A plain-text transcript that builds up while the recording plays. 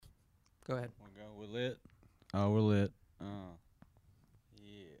Go ahead. We're lit. Oh, we're lit. Yeah.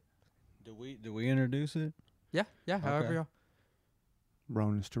 Do we introduce it? Yeah. However, Okay. y'all.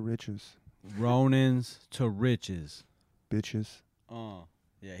 Ronins to riches, Ronins to riches. bitches.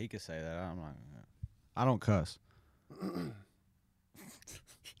 Yeah, he could say that. I don't cuss.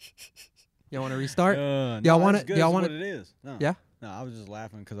 Y'all want to restart? Y'all wanna- want y'all What wanna- it is? No. Yeah? No, I was just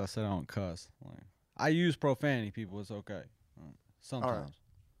laughing because I said I don't cuss. Like, I use profanity, people. It's okay. Sometimes.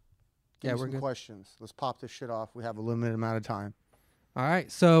 Yeah, Give me we're some good. questions. Let's pop this shit off. We have a limited amount of time. All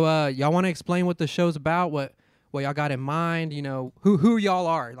right. So y'all want to explain what the show's about? What y'all got in mind? You know, who y'all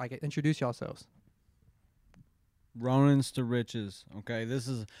are? Like, introduce yourselves. Ronins to riches. Okay, this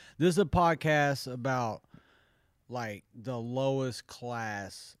is a podcast about like the lowest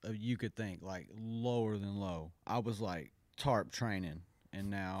class of you could think, like lower than low. I was like tarp training, and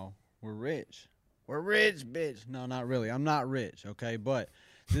now we're rich. We're rich, bitch. No, not really. I'm not rich. Okay, but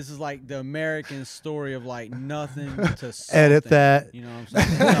this is like the American story of like nothing to something. Edit that. You know what I'm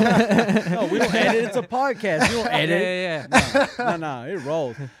saying? No, we don't edit. It's a podcast. We don't edit. Yeah. No, it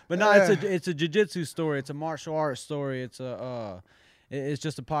rolls. But no, it's a jiu-jitsu story. It's a martial arts story. It's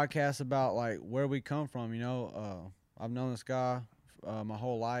just a podcast about like where we come from. You know, I've known this guy my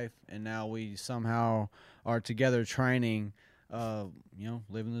whole life, and now we somehow are together training. You know,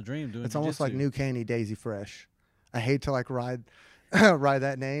 living the dream, doing. It's almost like jiu-jitsu. New Caney, Daisy Fresh. I hate to like ride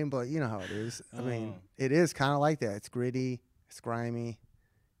that name, but you know how it is. I mean, it is kind of like that. It's gritty. It's grimy.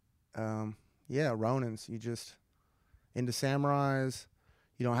 Yeah, Ronins. You just into samurais.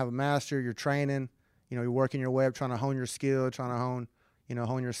 You don't have a master. You're training. You know, you're working your way up, trying to hone your skill, trying to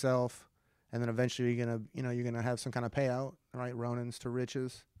hone yourself, and then eventually you're gonna have some kind of payout, right? Ronins to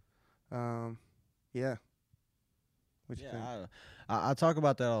riches. Yeah. What you think? Yeah, I talk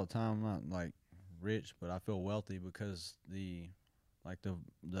about that all the time. I'm not like rich, but I feel wealthy because the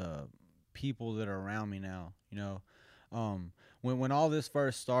people that are around me now. You know, when all this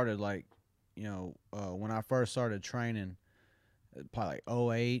first started, like, you know, when I first started training, probably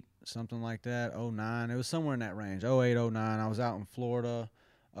like 08, something like that, 09. It was somewhere in that range, 08, 09. I was out in Florida,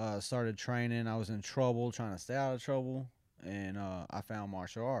 started training. I was in trouble, trying to stay out of trouble, and I found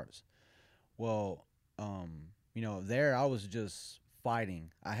martial arts. Well, you know, there I was just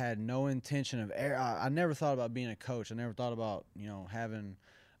fighting. I had no intention of. I never thought about being a coach. I never thought about, you know, having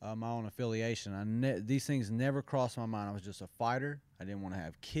my own affiliation. These things never crossed my mind. I was just a fighter. I didn't want to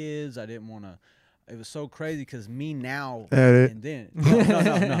have kids. I didn't want to. It was so crazy because me now Edit. and then.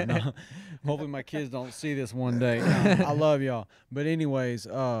 No. Hopefully my kids don't see this one day. No, I love y'all. But anyways,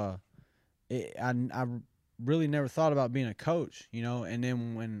 I really never thought about being a coach, you know. And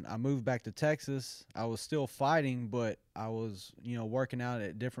then when I moved back to Texas, I was still fighting, but I was, you know, working out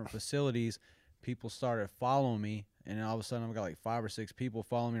at different facilities. People started following me, and then all of a sudden I've got like 5 or 6 people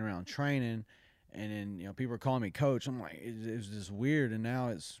following me around training, and then, you know, people are calling me coach. I'm like, it was just weird, and now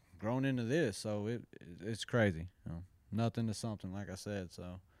it's grown into this, so it's crazy. You know, nothing to something, like I said.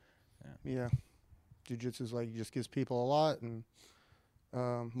 So Yeah. Jiu-jitsu is like just gives people a lot, and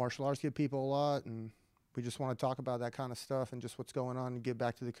martial arts give people a lot, and we just want to talk about that kind of stuff and just what's going on and give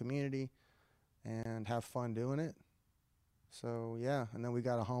back to the community and have fun doing it. So yeah, and then we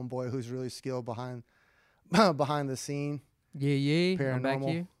got a homeboy who's really skilled behind the scene. Yeah. I'm back Paranormal.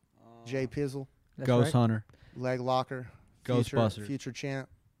 here. Jay Pizzle, That's Ghost right. Hunter, leg locker, Ghostbusters, future champ.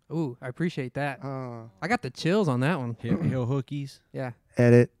 Ooh, I appreciate that. Uh, I got the chills on that one. Hill Hookies. Yeah.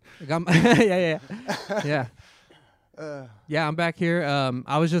 edit. I got yeah. Yeah, I'm back here.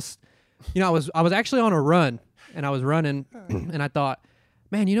 I was just, you know, I was actually on a run, and I was running, and I thought,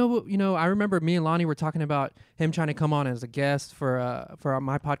 man, you know, I remember me and Lonnie were talking about him trying to come on as a guest for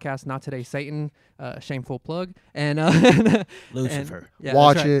my podcast, Not Today Satan, shameful plug, and Lucifer. and- yeah,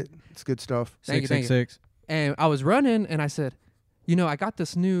 Watch that's right. it. It's good stuff. Thank you, thank you. 666. And I was running, and I said, you know, I got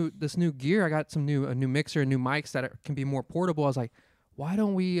this new gear. I got a new mixer and new mics that can be more portable. I was like, why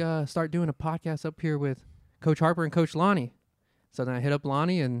don't we start doing a podcast up here with Coach Harper and Coach Lonnie? So then I hit up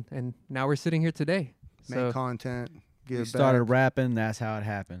Lonnie, and now we're sitting here today. Make So, content. Give We back. started rapping. That's how it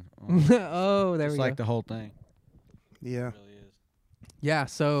happened. oh, there It's we like go. the whole thing. Yeah. It really is. Yeah,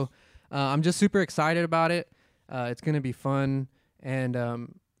 so I'm just super excited about it. It's gonna be fun, and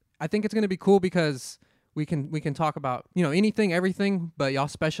I think it's gonna be cool because we can talk about, you know, anything, everything, but y'all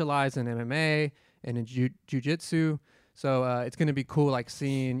specialize in MMA and in jiu-jitsu. So it's gonna be cool, like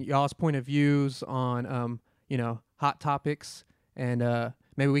seeing y'all's point of views on you know, hot topics, and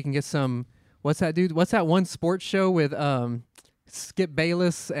maybe we can get some. What's that, dude? What's that one sports show with Skip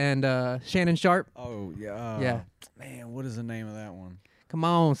Bayless and Shannon Sharp? Oh yeah. Yeah. Man, what is the name of that one? Come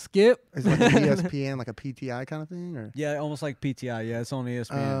on, Skip. Is it like an ESPN, like a PTI kind of thing, or? Yeah, almost like PTI. Yeah, it's on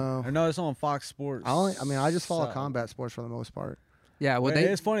ESPN. Oh. Or no, it's on Fox Sports. I just follow So- combat sports for the most part. Yeah, well, Well,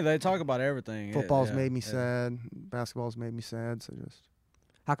 it's funny. They talk about everything. Football's Yeah, made me yeah. sad. Basketball's made me sad. So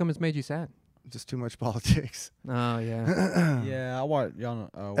how come it's made you sad? just too much politics. Oh yeah. Yeah, I watch y'all.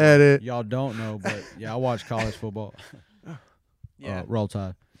 Edit. Y'all don't know, but yeah, I watch college football. Roll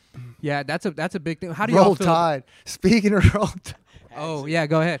Tide. Yeah, that's a big thing. How do y'all Roll feel? Tide. Speaking of Roll Tide. Oh yeah,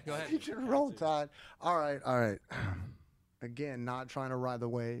 go ahead. Go ahead. Speaking of Roll Tide. All right. Again, not trying to ride the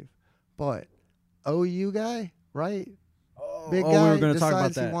wave, but OU guy, right? Big we guy were gonna talk about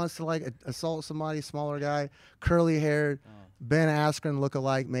decides he that. wants to like assault somebody, smaller guy, curly haired, Ben Askren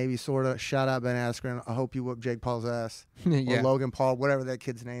look-alike, maybe sort of. Shout out Ben Askren. I hope you whoop Jake Paul's ass or Yeah. Logan Paul, whatever that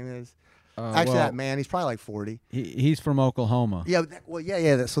kid's name is. Actually, that man, he's probably like 40. He's from Oklahoma.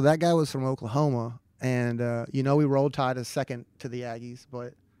 Yeah, so that guy was from Oklahoma, and we Roll Tide is second to the Aggies,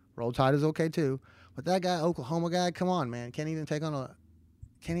 but Roll Tide is okay too. But that guy, Oklahoma guy, come on, man, can't even take on a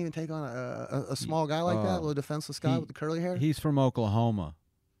small guy like that, a little defenseless guy with the curly hair. He's from Oklahoma.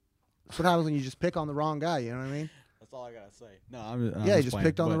 That's what happens when you just pick on the wrong guy. You know what I mean? That's all I gotta say. No, I'm Yeah, he just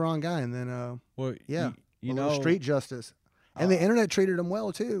picked on the wrong guy, and then Well, yeah, you a know, little street justice, and the internet treated him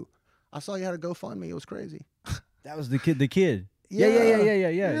well too. I saw you had a GoFundMe. It was crazy. that was the kid. The kid.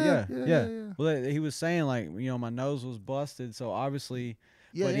 Yeah. Well, he was saying like, my nose was busted, so obviously,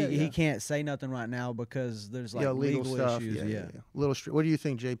 but he can't say nothing right now because there's like legal stuff. issues. Yeah. Little street. What do you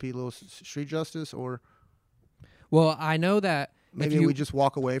think, JP? Little street justice, or Well, I know that maybe if you, we just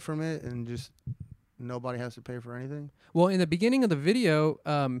walk away from it and just nobody has to pay for anything? well, in the beginning of the video,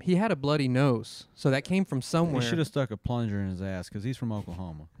 he had a bloody nose, so that came from somewhere. He should have stuck a plunger in his ass because he's from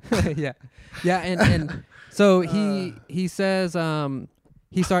Oklahoma. yeah, and so he says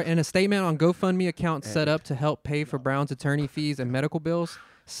he started in a statement on GoFundMe account set up to help pay for Brown's attorney fees and medical bills.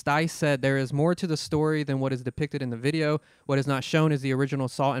 Stice said there is more to the story than what is depicted in the video. What is not shown is the original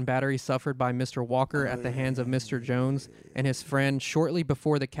assault and battery suffered by Mr. Walker at the hands of Mr. Jones and his friend shortly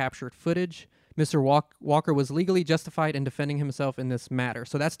before the captured footage. Mr. Walker was legally justified in defending himself in this matter.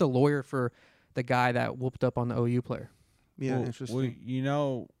 So that's the lawyer for the guy that whooped up on the OU player. Yeah, Well, interesting.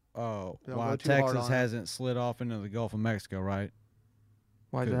 why go too hard Texas on it. hasn't slid off into the Gulf of Mexico, right?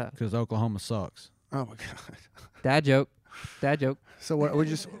 Why is that? Because Oklahoma sucks. Oh my god. Dad joke. So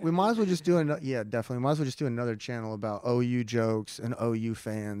we might as well just do definitely. Might as well just do another channel about OU jokes and OU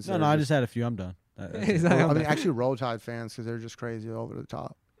fans. No, I just had a few. I'm done. He's like, I mean, actually, Roll Tide fans because they're just crazy over the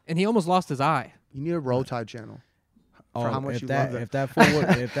top. And he almost lost his eye. You need a Roll Tide channel. For how much if you that, love if that fool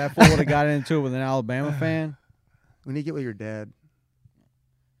would have got into it with an Alabama fan, We need to get with your dad.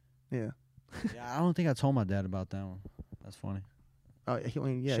 Yeah. yeah, I don't think I told my dad about that one. That's funny. Oh,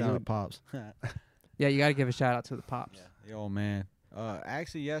 yeah. Shout out Pops. Yeah, you got to give a shout out to the Pops. The old man.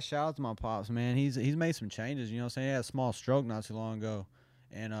 Actually, yeah, shout out to my Pops, man. He's made some changes, you know what I'm saying? He had a small stroke not too long ago.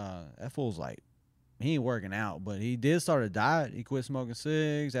 And that fool's like, he ain't working out, but he did start a diet. He quit smoking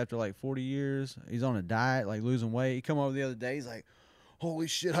cigs after like 40 years. He's on a diet, like losing weight. He come over the other day, he's like, holy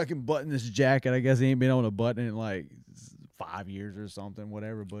shit, I can button this jacket. I guess he ain't been able to button it in like 5 years or something,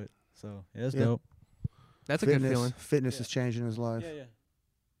 whatever. But so yeah, that's dope. That's a good feeling. Fitness is changing his life. Yeah.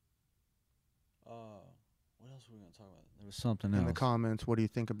 What else were we gonna talk about? There was something In else. the comments, what do you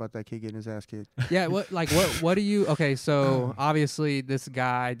think about that kid getting his ass kicked? Yeah, what do you okay, so obviously this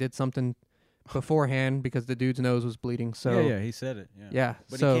guy did something beforehand because the dude's nose was bleeding. So yeah, he said it. yeah,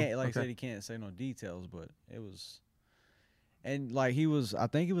 But so he can't, like I said, he can't say no details. But it was, and like I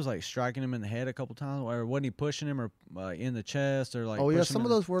think he was like striking him in the head a couple times, or wasn't he pushing him or in the chest or like? Oh yeah, pushing some him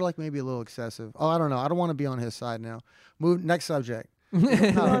of those were like maybe a little excessive. Oh, I don't know. I don't want to be on his side now. Move next subject.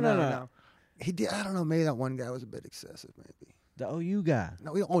 No. He did. I don't know. Maybe that one guy was a bit excessive. Maybe. The OU guy.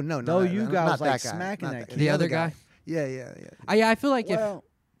 No. No. The OU guy not was like that guy. smacking Not that kid. the other guy. Yeah. I feel like Well,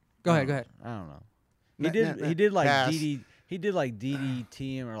 if go ahead. I don't know. Nah, He did like pass. He did like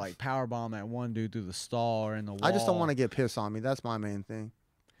DDT him or like power bomb that one dude through the stall or in the wall. I just don't want to get pissed on me. That's my main thing.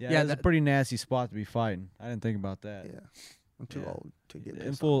 Yeah, Yeah, that's a pretty nasty spot to be fighting. I didn't think about that. Yeah. I'm too Yeah. old to get Them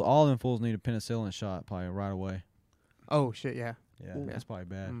pissed fools, all them fools need a penicillin shot probably right away. oh shit, yeah. Yeah, Ooh. that's probably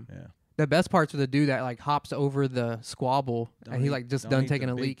bad. Mm. Yeah. The best parts are the dude that like hops over the squabble Don't and he eat- like just don't done eat taking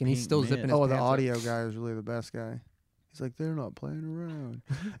the a big leak and he's pink still mint. zipping his Oh, the pants up. audio guy is really the best guy. He's like, they're not playing around.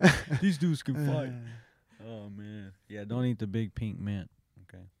 These dudes can fight. Oh man. Yeah, don't eat the big pink mint.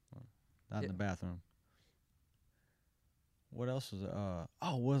 Okay. Well, not in Yeah. the bathroom. What else was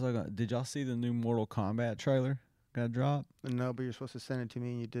what was I gonna did y'all see the new Mortal Kombat trailer got dropped? No, but you're supposed to send it to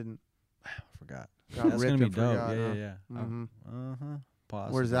me and you didn't. I forgot. Got That's ripped gonna be and dope. forgot, huh? Yeah. Mhm. Uh-huh.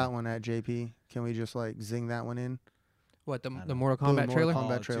 Possibly. Where's that one at, JP? Can we just like zing that one in? What, I the know. Mortal The Kombat Mortal trailer?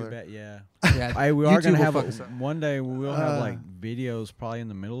 Kombat Oh, too trailer. bad, yeah. Yeah. Hey, we are YouTube gonna will have fuck us up. one day. We'll have like Uh, videos probably in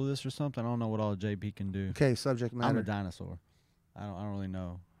the middle of this or something. I don't know what all JP can do. Okay, subject I'm a matter. dinosaur. I don't really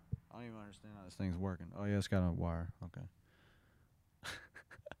know. I don't even understand how this thing's working. Oh yeah, it's got a wire. Okay.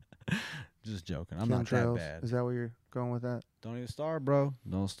 Just joking. I'm not that Chemtrails. bad. Is that where you're going with that? Don't even start, bro.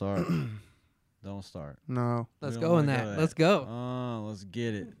 Don't start. Don't start. No. Let's We don't go in wanna that. to Let's go. Let's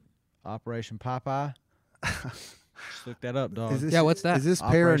get it. Operation Popeye. Just look that up, dog. Is this, Yeah, what's that? Is this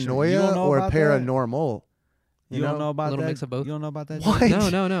Operation- you paranoia don't know or about that? paranormal? You don't know about little that? mix of both? You don't know about that? What? Jake? No.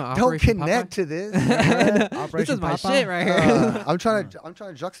 Don't Operation connect Popeye? to this. This Operation is my Popeye? shit right here. I'm trying to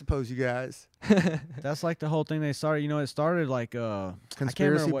juxtapose you guys. That's like the whole thing they started. You know, it started like I can't remember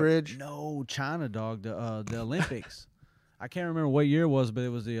Conspiracy what- Bridge. No, China, dog. The Olympics. I can't remember what year it was, but it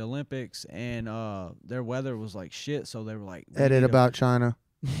was the Olympics, and their weather was like shit. So they were like, we Edit need a- about China.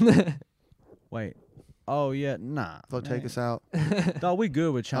 Wait. Oh yeah, nah. They'll take us out. Dog, we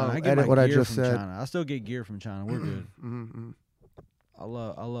good with China. Oh, I get edit my what I gear just from said. China. I still get gear from China. We're good. Mm-hmm. I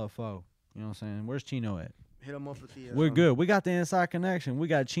love Pho. You know what I'm saying? Where's Chino at? Hit them up with the. We're good. We got the inside connection. We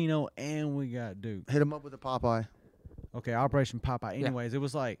got Chino and we got Duke. Hit them up with the Popeye. Okay, Operation Popeye. Yeah. Anyways, it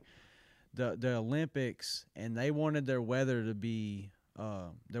was like the Olympics, and they wanted their weather to be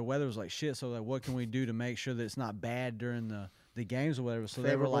their weather was like shit. So like, what can we do to make sure that it's not bad during the games or whatever? So they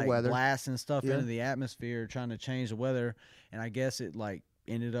were Favorable like weather. blasting stuff Yeah. into the atmosphere, trying to change the weather. And I guess it like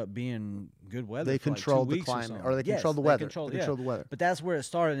ended up being good weather. They for like 2 controlled the weeks climate, something. or they Yes, controlled the they weather. controlled- They yeah. controlled the weather. But that's where it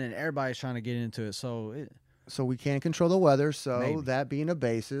started, and everybody's trying to get into it. So So we can't control the weather. So Maybe. that being a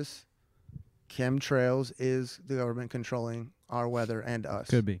basis, chemtrails is the government controlling our weather and us.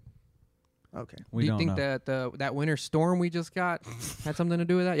 could be. Okay. We Do you don't think know. that winter storm we just got had something to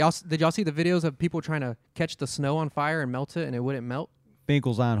do with that? Did y'all see the videos of people trying to catch the snow on fire and melt it, and it wouldn't melt?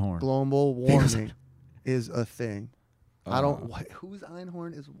 Finkel's Einhorn. Global warming is a thing. I Uh, don't. Whose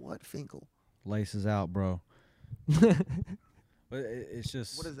Einhorn is what Finkel? Laces out, bro. But it's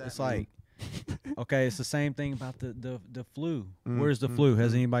just. What does that It's mean? like. Okay, it's the same thing about the flu. Mm, Where's the mm, flu?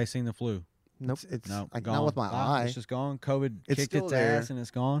 Has mm. anybody seen the flu? Nope. It's No, like gone. not with my Bye. eye. It's just gone. COVID It's kicked still its there. ass and it's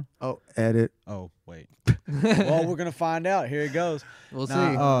gone. Oh, edit. Oh wait. Well, we're gonna find out. Here it goes. We'll see.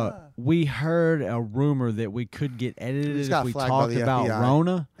 Now, we heard a rumor that we could get edited just if got we flagged by talked the about FBI.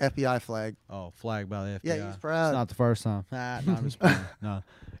 Rona. FBI flag. Oh, flagged by the FBI. Yeah, he's proud. It's not the first time. Nah, no, I'm just playing. No.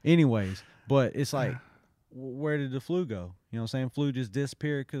 Anyways, but it's like, where did the flu go? You know what I'm saying? Flu just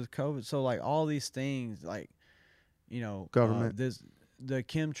disappeared because of COVID. So, like, all these things, like, you know, Government. The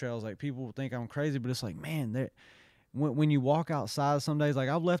chemtrails, like, people think I'm crazy, but it's like, man, when you walk outside some days, like,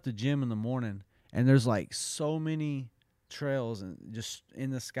 I've left the gym in the morning, and there's, like, so many trails and just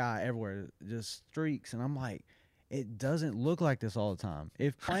in the sky everywhere, just streaks, and I'm like, it doesn't look like this all the time.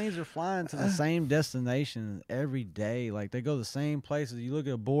 If planes are flying to the same destination every day, like they go the same places, you look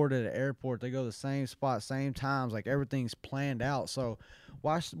at a board at an airport, they go the same spot, same times, like everything's planned out. So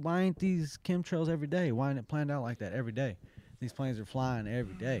why ain't these chemtrails every day? Why ain't it planned out like that every day? These planes are flying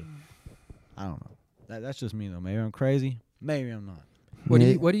every day. I don't know. That's just me though. Maybe I'm crazy. Maybe I'm not. What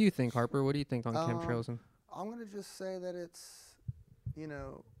do you think, Harper? What do you think on Um, chemtrails? And I'm gonna just say that it's, you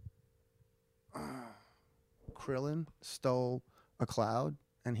know, Krillin stole a cloud,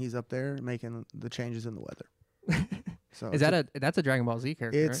 and he's up there making the changes in the weather. So is that's a Dragon Ball Z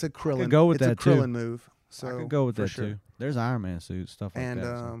character? it's right? a Krillin. go with it's that, a too. Krillin move. So I could go with for that sure. too. There's Iron Man suits, stuff like And that.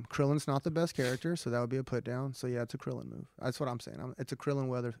 so. Krillin's not the best character, so that would be a put down. So yeah, it's a Krillin move. That's what I'm saying. It's a Krillin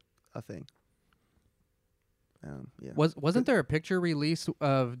weather a thing. Yeah. Wasn't there a picture released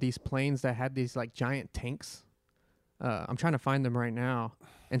of these planes that had these like giant tanks? I'm trying to find them right now,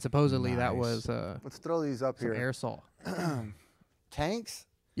 and supposedly that Nice. was Let's throw these up some here. aerosol. Tanks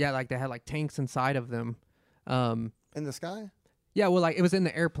Yeah, like they had like tanks inside of them. in the sky. Yeah, well, like it was in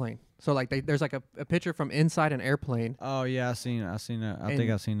the airplane. So like there's like a picture from inside an airplane. Oh yeah, I seen that. I think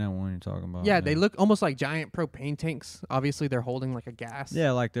And- I seen that one you're talking about. Yeah, they look almost like giant propane tanks. Obviously, they're holding like a gas.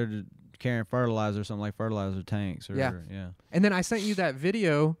 Yeah, like they're just carrying fertilizer or something, like fertilizer tanks. Or, Yeah. yeah. And then I sent you that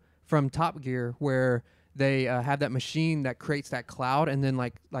video from Top Gear where they have that machine that creates that cloud, and then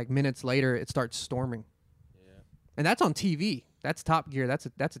like minutes later it starts storming. Yeah. And that's on TV. That's Top Gear. That's a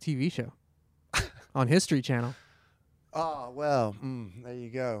TV show on History Channel. Oh well, there you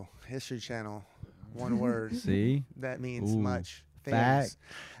go. History Channel, one word. See, That means Ooh, much. fact.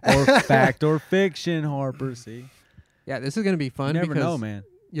 Things. or fact or fiction, Harper. See, Yeah, this is gonna be you fun never because know, man.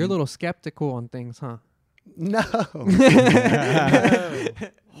 you're a little skeptical on things, huh? No.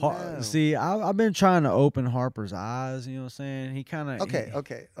 No. See, I've been trying to open Harper's eyes. You know what I'm saying? He kind of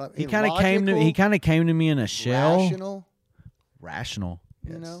Okay. He kind of came to me in a shell. Rational. Rational.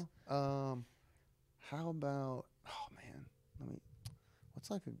 You Yes. know. How about? Oh man.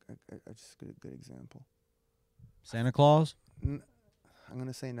 like a just good example? Santa Claus, I'm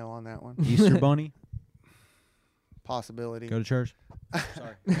gonna say no on that one. Easter Bunny. Possibility. Go to church.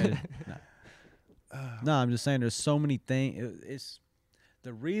 Sorry. No. No, I'm just saying there's so many things. It's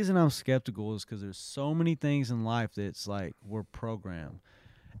the reason I'm skeptical is because there's so many things in life that's like we're programmed.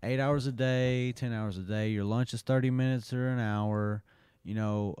 8 hours a day, 10 hours a day. Your lunch is 30 minutes or an hour. You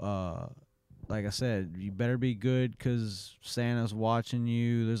know, like I said, you better be good because Santa's watching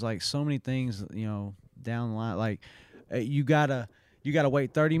you. There's like so many things, you know, down the line. Like you gotta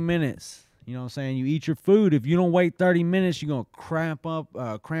wait 30 minutes. You know what I'm saying? You eat your food. If you don't wait 30 minutes, you're going to cramp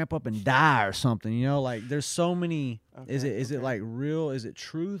up and die or something. You know, like there's so many. Okay, Is it like real? Is it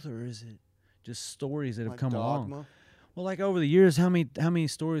truth or is it just stories that have like come dogma? along? Well, like over the years, how many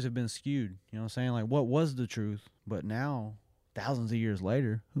stories have been skewed? You know what I'm saying? Like what was the truth? But now, thousands of years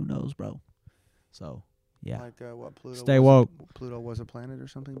later, who knows, bro? So, yeah. Like what Pluto? Stay was woke. Pluto was a planet or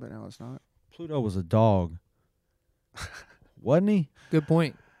something, but now it's not. Pluto was a dog. Wasn't he? Good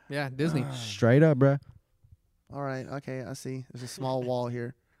point. Yeah, Disney. Straight up, bro. All right. Okay, I see. There's a small wall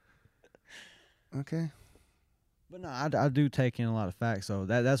here. Okay. But no, I do take in a lot of facts. So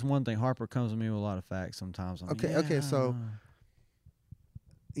that's one thing. Harper comes to me with a lot of facts sometimes. I'm like, Okay, so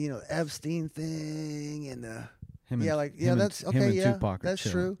yeah. you know, Epstein thing and Him yeah, and- like him yeah, and- that's him okay, and yeah, Tupac are that's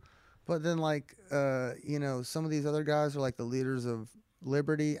chilling. true. But then like you know, some of these other guys are like the leaders of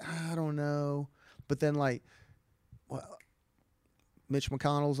liberty. I don't know. But then like well, Mitch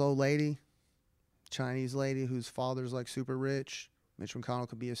McConnell's old lady, Chinese lady whose father's like super rich. Mitch McConnell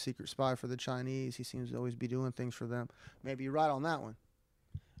could be a secret spy for the Chinese. He seems to always be doing things for them. Maybe you're right on that one.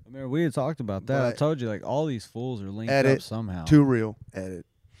 I mean, we had talked about that. I But- told you, like all these fools are linked Edit. up somehow. Too real. Edit.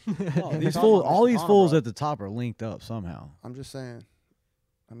 No, these Talking fools, about all Mitch these McConnell, fools bro. at the top are linked up somehow. I'm just saying.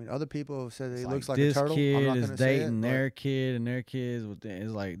 I mean, other people have said that he It's looks like this a turtle. I'm kid not is gonna say it, dating but- their kid, and their kids with them.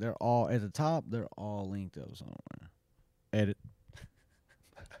 It's like they're all at the top. They're all linked up somewhere. Edit.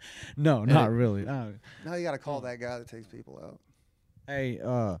 No, not really. Now you got to call that guy that takes people out. Hey,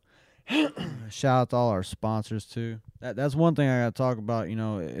 shout out to all our sponsors too. That's one thing I got to talk about. You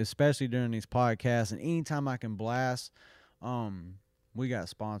know, especially during these podcasts, and anytime I can blast, we got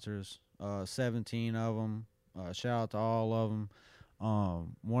sponsors. 17 of them. Shout out to all of them.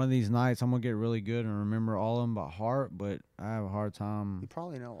 One of these nights, I'm gonna get really good and remember all of them by heart, but I have a hard You time.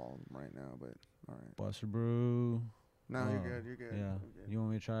 probably know all of them right now, but all right. Buster Brew. No, you're good. You're good. Yeah. You're good. You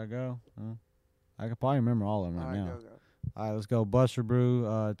want me to try to go? Huh? I could probably remember all of them All right right, now. go. All right, let's go. Buster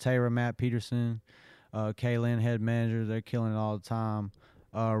Brew, Tara, Matt Peterson, Kaylin, head manager. They're killing it all the time.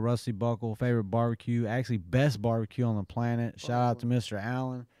 Rusty Buckle, favorite barbecue. Actually, best barbecue on the planet. Shout out to Mr.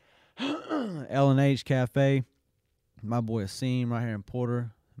 Allen. L&H Cafe. My boy Asim right here in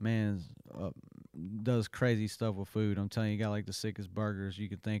Porter. Man, does crazy stuff with food. I'm telling you, got like the sickest burgers you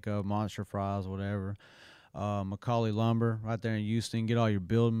could think of. Monster fries, whatever. Macaulay Lumber right there in Houston. Get all your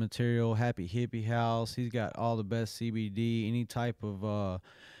building material. Happy Hippie House. He's got all the best CBD. Any type of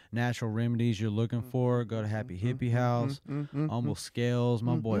natural remedies you're looking for, go to Happy Hippie House. Humble Scales.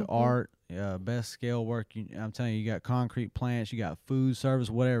 My boy Art. Best scale work. I'm telling you, you got concrete plants. You got food service,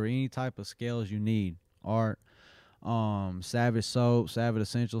 whatever. Any type of scales you need. Art. Savage Soap, Savage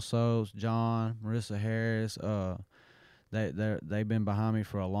Essential Soaps. John, Marissa Harris. They've been behind me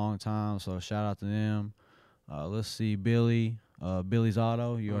for a long time, so shout out to them. Let's see, Billy's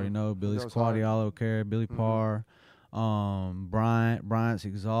Auto. You already know Billy's goes Quality hard. Auto Care. Billy Parr. Bryant's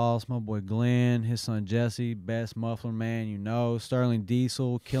Exhaust. My boy Glenn. His son Jesse. Best muffler man you know. Sterling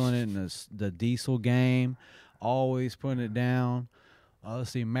Diesel. Killing it in the diesel game. Always putting it down.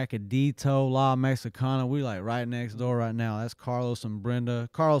 Let's see, Macadito, La Mexicana. We like right next door right now. That's Carlos and Brenda.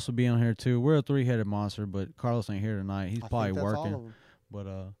 Carlos will be on here too. We're a three-headed monster, but Carlos ain't here tonight. He's probably working. But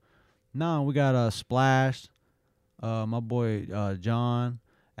no, we got Splash. My boy John.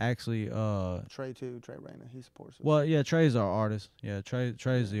 Actually, Trey too. Trey Rayner. He supports us. well, yeah, Trey's our artist. Yeah,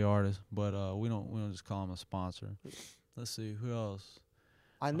 Trey's the artist, but we don't just call him a sponsor. Let's see who else.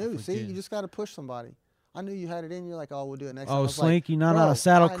 I knew. See, forget. you just got to push somebody. I knew you had it in you. Like, oh, we'll do it next time. Oh, I was like, Slinky, bro,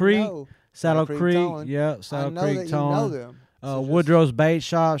 Saddle I Creek. know. Saddle Creek Creek, Towing. yeah, I Saddle know Creek that you know Towing. them. So just- Woodrow's Bait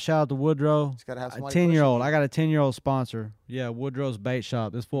Shop. Shout out to Woodrow. Just gotta have A somebody 10-year-old. pushing I you. got a 10-year-old sponsor. Yeah, Woodrow's Bait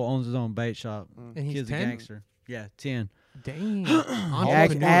Shop. This fool owns his own bait shop. And he's Kid's a 10? gangster. Yeah, 10. Dang. Ask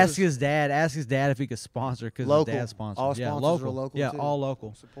Entrepreneurs. his dad. Ask his dad if he could sponsor because his Local. dad's sponsor. All Yeah, sponsors local. are local, Yeah, too. all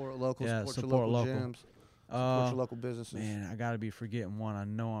local. Support local. Yeah, Support, support your local, local. gyms. Support Uh, your local businesses. man, I gotta be forgetting one. I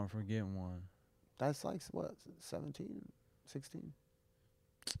know I'm forgetting one. That's like what 17, 16.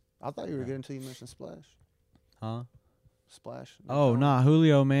 I thought you were Yeah. good until you mentioned Splash. Huh? Splash. Oh, nah,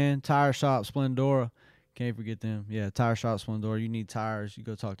 Julio, man. Tire shop, Splendora. Can't forget them. Yeah, Tire Shop Splendor. You need tires, you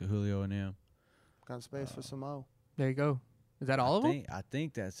go talk to Julio and them. Got space for some more. There you go. Is that all of them? I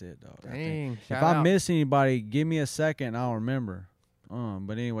think that's it, though. Dang. If Shout I out. miss anybody, give me a second. I'll remember.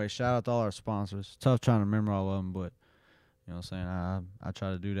 But anyway, shout out to all our sponsors. Tough trying to remember all of them, but you know what I'm saying. I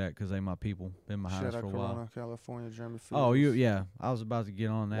try to do that because they my people. Been behind us Shout for out a while. Corona, California, Jeremy Fields. Oh, yeah. I was about to get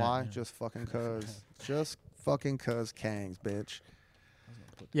on that. Why? Yeah. Just fucking cuz. Just fucking cuz Kangs, bitch.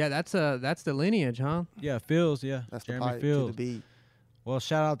 Yeah, that's the lineage, huh? Yeah, Fields. Yeah, That's the Jeremy pipe to Fields. the beat. Well,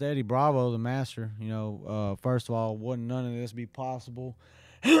 shout out to Eddie Bravo, the master. You know, first of all, wouldn't none of this be possible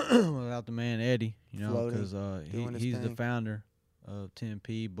without the man Eddie. You know, Floating, because doing his he's the thing. founder of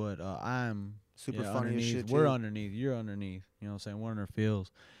 10P. But I'm Super yeah, funny as underneath. shit, We're too. underneath. You're underneath. You know what I'm saying? We're under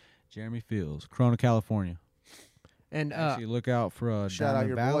Fields. Jeremy Fields, Corona, California. And Actually, look out for shout out Diamond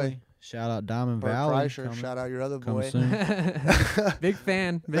your Valley. boy. Shout out Diamond Bert Valley. Kreischer, shout out your other coming boy. soon. big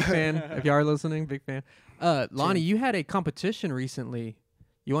fan. If you are listening, big fan. Lonnie, you had a competition recently.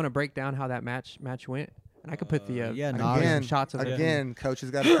 You want to break down how that match went? And I could put the yeah, I could Naga. put some Again, shots of it. again,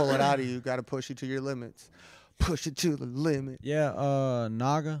 coaches got to pull it out of you. Got to push you to your limits. Push it to the limit. Yeah,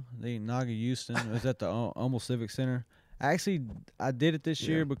 Naga Houston. It was at the Humble Civic Center. Actually, I did it this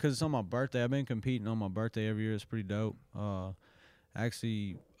year because it's on my birthday. I've been competing on my birthday every year. It's pretty dope. I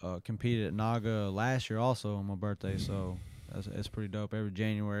actually competed at Naga last year also on my birthday, so it's pretty dope. Every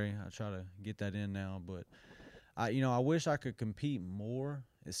January, I try to get that in now. But I wish I could compete more.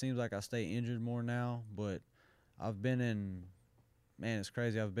 It seems like I stay injured more now, but I've been in. Man, it's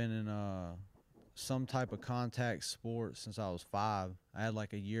crazy. I've been in some type of contact sport since I was 5. I had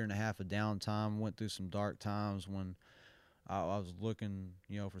like a year and a half of downtime. Went through some dark times when I was looking,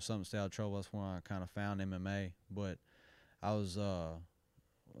 for something to stay out of trouble. That's when I kind of found MMA. But I was a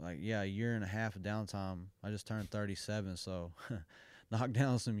year and a half of downtime. I just turned 37, so knocked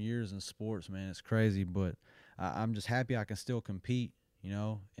down some years in sports, man. It's crazy, but I'm just happy I can still compete,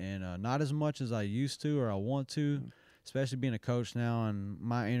 and not as much as I used to or I want to. Especially being a coach now, and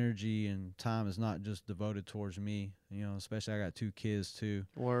my energy and time is not just devoted towards me. Especially I got 2 kids too,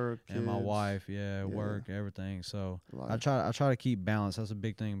 Work. and my kids, wife. Yeah, work, everything. So life. I try to keep balance. That's a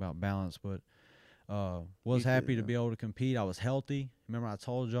big thing about balance. But was happy to be able to compete. I was healthy. Remember I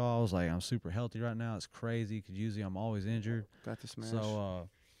told y'all I was like I'm super healthy right now. It's crazy because usually I'm always injured. Got the smash. So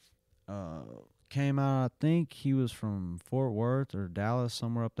came out. I think he was from Fort Worth or Dallas,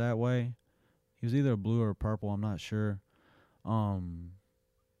 somewhere up that way. He was either a blue or a purple. I'm not sure. I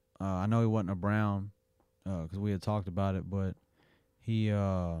know he wasn't a brown because we had talked about it, but he,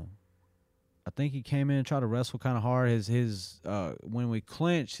 I think he came in and tried to wrestle kind of hard. His when we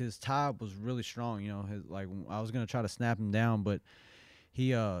clinched, his tie was really strong. I was gonna try to snap him down, but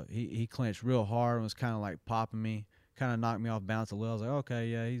he clinched real hard and was kind of like popping me, kind of knocked me off balance a little. I was like, okay,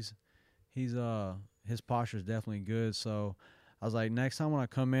 yeah, he's his posture is definitely good. So I was like, next time when I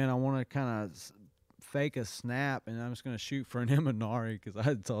come in, I want to kind of fake a snap, and I'm just going to shoot for an Imanari because I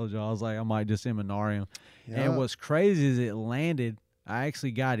had told you I was like, I might just Imanari him. Yeah. And what's crazy is it landed. I actually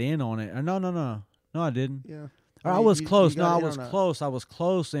got in on it. No, I didn't. Yeah. Or I mean, was you close. got No, I in was on that. close. I was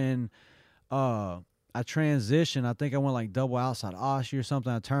close, and I transitioned. I think I went like double outside Oshie or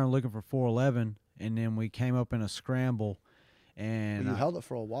something. I turned looking for 411, and then we came up in a scramble. And You held it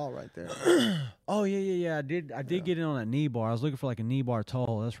for a while right there. oh yeah. I did get in on that knee bar. I was looking for like a knee bar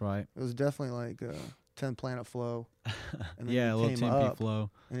toe. That's right. It was definitely like 10 Planet Flow. And then Yeah, you a little came 10P up, flow.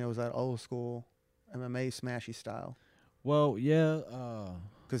 And it was that old school MMA smashy style. Well, yeah,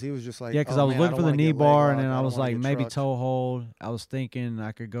 Because he was just like, because oh, I was man, looking don't for the wanna knee get leg bar, lock, and then I don't was wanna like get maybe trucked. toe hold. I was thinking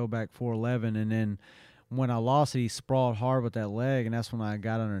I could go back 411, and then when I lost it, he sprawled hard with that leg, and that's when I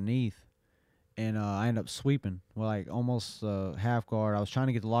got underneath, and I ended up sweeping, well, like almost half guard. I was trying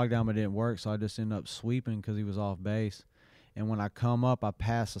to get the lockdown, but it didn't work, so I just ended up sweeping because he was off base. And when I come up, I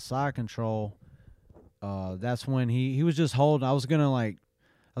passed the side control. That's when he was just holding. I was gonna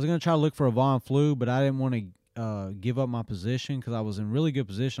try to look for a Von Flue, but I didn't want to give up my position because I was in really good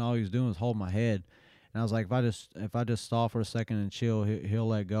position. All he was doing was hold my head, and I was like, if I just stall for a second and chill, he'll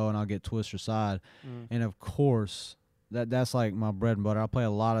let go, and I'll get twister side. And of course, that's like my bread and butter. I play a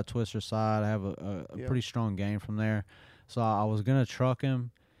lot of twister side. I have a Yeah. pretty strong game from there. So I was gonna truck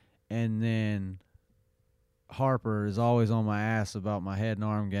him, and then Harper is always on my ass about my head and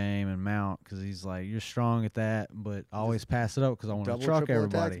arm game and mount because he's like, you're strong at that, but I always pass it up because I want to Double, truck triple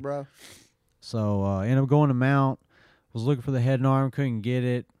everybody. attacks, bro. So ended up going to mount. Was looking for the head and arm, couldn't get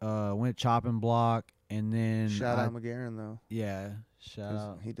it. Went chopping block, and then Shout out McGarren, though. yeah, Shout 'cause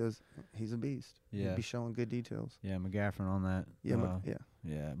out. He's a beast. Yeah. He'd be showing good details. Yeah, McGaffron on that. Yeah, yeah.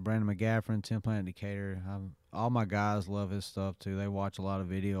 Yeah, Brandon McGaffron, 10 Planet Decatur. All my guys love his stuff too. They watch a lot of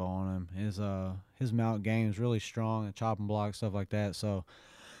video on him. His mount game is really strong and chopping block stuff like that. So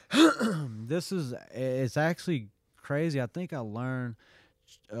it's actually crazy. I think I learned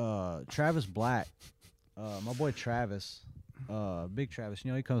Travis Black, my boy Travis, big Travis.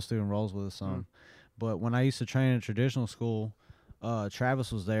 He comes through and rolls with us some. But when I used to train in traditional school,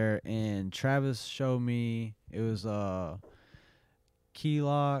 Travis was there, and Travis showed me it was key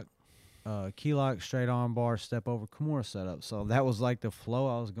lock, straight arm bar, step over Kimura setup. So that was like the flow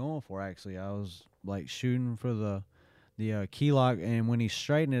I was going for. Actually, I was like shooting for the key lock, and when he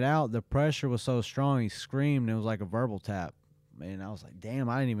straightened it out, the pressure was so strong he screamed. And it was like a verbal tap, and I was like, "Damn,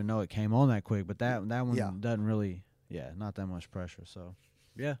 I didn't even know it came on that quick." But that one doesn't really, not that much pressure. So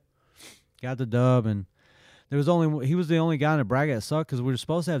yeah, got the dub, and he was the only guy in the bracket that sucked because we were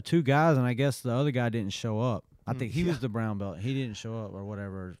supposed to have 2 guys, and I guess the other guy didn't show up. I think he was the brown belt. He didn't show up or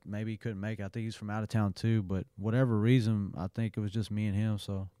whatever. Maybe he couldn't make it. I think he's from out of town too. But whatever reason, I think it was just me and him.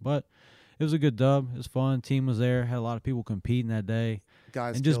 So, but it was a good dub. It was fun. Team was there. Had a lot of people competing that day.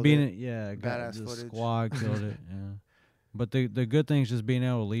 Guys, and just being badass the footage. squad killed it. Yeah. But the good thing is just being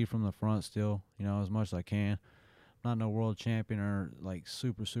able to lead from the front still. As much as I can. Not no world champion or like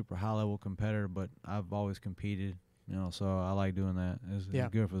super super high level competitor, but I've always competed. So I like doing that. It's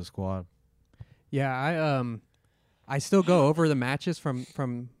good for the squad. Yeah, I still go over the matches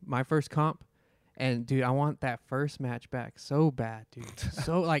from my first comp, and dude, I want that first match back so bad, dude.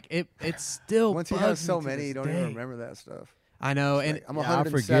 So like it's still once you have bugs so me to many, this you don't day. even remember that stuff. I know, It's and like, I'm I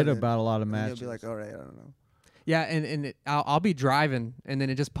 107, forget about a lot of and then matches. you'll be like, all right, I don't know. yeah, and I'll be driving, and then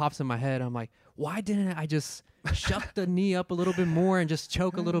it just pops in my head. I'm like, why didn't I just shut the knee up a little bit more and just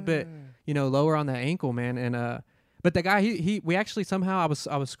choke a little bit, lower on the ankle, man? And but the guy, we actually somehow I was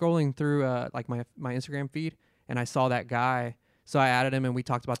scrolling through like my Instagram feed, and I saw that guy, so I added him, and we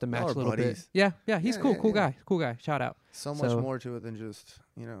talked about the match Y'all a are little buddies. bit. Yeah, he's Yeah, cool, yeah, cool guy. Shout out. So much So- more to it than just,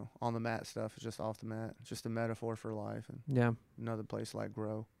 on the mat stuff. It's just off the mat. It's just a metaphor for life and Yeah, another place like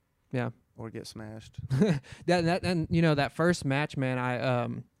grow yeah. or get smashed. that and that first match, man.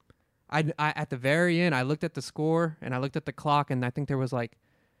 I at the very end, I looked at the score and I looked at the clock, and I think there was like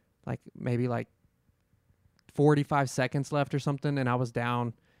maybe 45 seconds left or something, and I was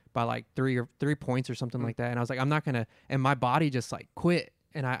down by like 3 points or something like that, and I was like, I'm not gonna, and my body just like quit,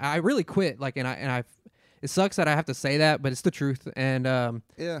 and I really quit, like, and I it sucks that I have to say that, but it's the truth, and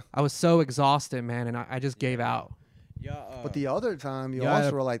Yeah. I was so exhausted, man, and I just gave out. Yeah, But the other time, you yeah,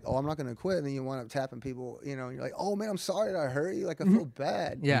 also were like, oh, I'm not going to quit. And then you wind up tapping people, and you're like, oh, man, I'm sorry that I hurt you. Like, I feel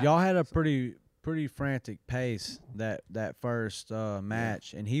bad. Yeah, y'all had a pretty frantic pace that first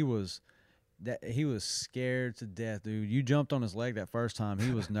match, and he was scared to death, dude. You jumped on his leg that first time.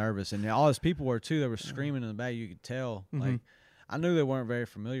 He was nervous, and all his people were too. They were screaming in the back. You could tell. Like, I knew they weren't very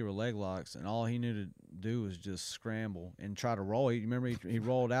familiar with leg locks, and all he knew to do was just scramble and try to roll. You remember he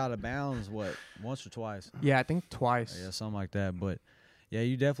rolled out of bounds once or twice. Yeah, I think twice. Yeah, something like that. But yeah,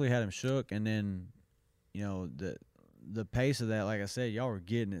 you definitely had him shook, and then the pace of that, like I said, y'all were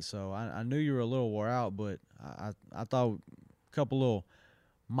getting it. So I knew you were a little wore out, but I thought a couple little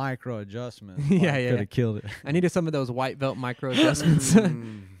micro adjustments Yeah, could have killed it. I needed some of those white belt micro adjustments.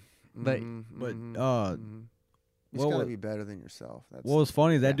 But- You What just got to was- be better than yourself. That's What was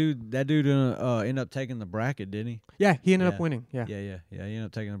funny, that Yeah. dude ended up taking the bracket, didn't he? Yeah, he ended Yeah. up winning. Yeah. Yeah. He ended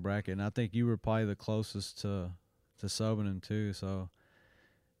up taking the bracket, and I think you were probably the closest to subbing him too. So,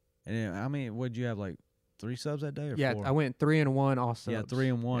 and then, I mean, what'd you have, like 3 subs that day or Yeah, 4? I went 3-1 also. Yeah,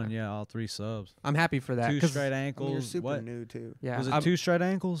 3-1. Yeah, all 3 subs. I'm happy for that. 2 'cause- straight I ankles. mean, you're super what new, too. Yeah, was it? I'm- 2 straight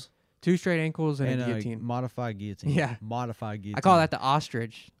ankles 2 straight ankles and, and a guillotine. modified guillotine. Yeah. Modified guillotine. I call that the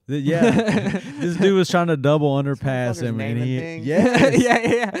ostrich. Yeah, this dude was trying to double underpass motherfucker's him, and naming he things. yes.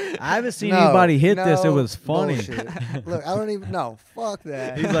 yeah. I haven't seen No, anybody hit this. It no, was funny. bullshit. Look, I don't even know. Fuck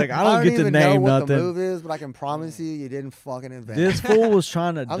that. He's like, I don't get to even name know what nothing. the move is, but I can promise you didn't fucking invent This it. fool was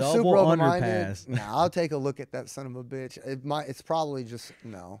trying to I'm double super open-minded. underpass. Nah, I'll take a look at that son of a bitch. It's probably just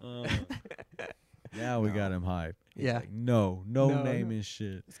no. Now we No. got him hyped. He's Yeah. like, no No. naming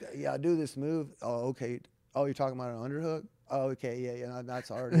shit. Yeah, I do this move. Oh, okay. Oh, you're talking about an underhook? Oh, okay. Yeah, no, that's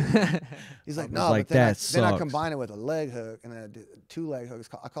already. He's like, was no, like, but then, that then I sucks. combine it with a leg hook and then I do 2 leg hooks.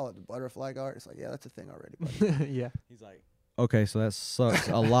 I call it the butterfly guard. It's like, yeah, that's a thing already. Buddy. yeah. He's like, okay, so that sucks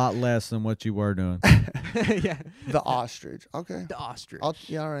a lot less than what you were doing. yeah. The ostrich. Okay. The ostrich.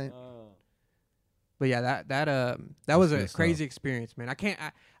 Yeah, all right. But yeah, that was a good stuff. crazy experience, man. I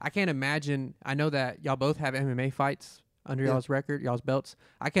can't imagine. I know that y'all both have MMA fights under Yeah. y'all's record, y'all's belts.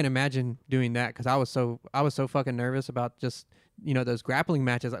 I can't imagine doing that because I was so fucking nervous about just you know, those grappling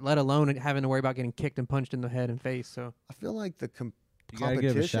matches, let alone having to worry about getting kicked and punched in the head and face. So I feel like the You gotta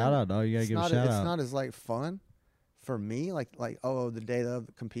give a shout out, dog. You gotta give a shout it's out. not as like fun for me. Like the day of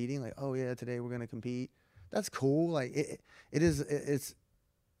competing, like, oh yeah, today we're gonna compete. That's cool. Like it's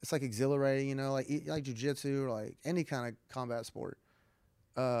like exhilarating, you know, like jujitsu or like any kind of combat sport.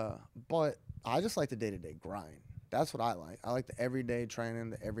 But I just like the day-to-day grind. That's what I like. I like the everyday training,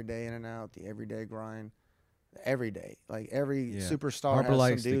 the everyday in and out, the everyday grind, the everyday. Like every superstar Harper has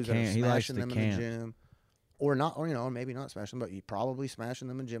likes some the dudes that are camp. He likes smashing the them camp. in the gym, or not, or you know, maybe not smashing them, but you probably smashing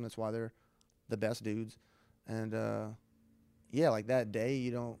them in the gym. That's why they're the best dudes. And yeah, like that day,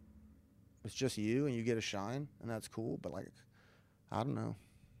 you don't. It's just you, and you get a shine, and that's cool. But like, I don't know.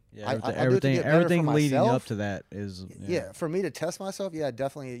 Yeah, I do it to everything get better for everything leading up myself. to that is Yeah, for me to test myself, yeah,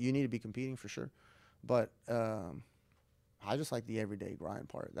 definitely you need to be competing for sure. But I just like the everyday grind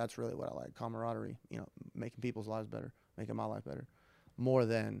part. That's really what I like. Camaraderie, you know, making people's lives better, making my life better. More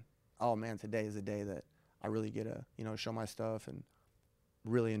than, oh man, today is the day that I really get to, you know, show my stuff and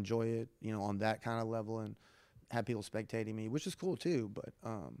really enjoy it, you know, on that kind of level and have people spectating me, which is cool too. But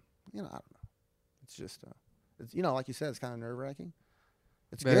you know, I don't know. It's just it's, you know, like you said, it's kind of nerve-wracking.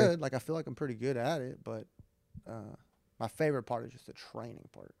 It's Very. good. Like I feel like I'm pretty good at it, but my favorite part is just the training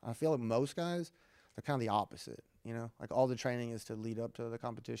part. I feel like most guys, they're kind of the opposite. You know, like all the training is to lead up to the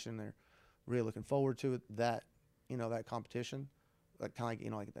competition. They're really looking forward to it. That, you know, that competition, like kind of like,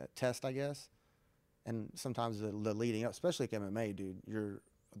 you know, like that test, I guess. And sometimes the leading up, especially like MMA, dude,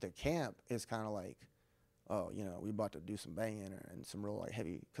 the camp is kind of like, oh, you know, we about to do some banging and some real like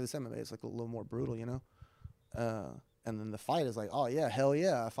heavy, because MMA is like a little more brutal, you know. And then the fight is like, oh yeah, hell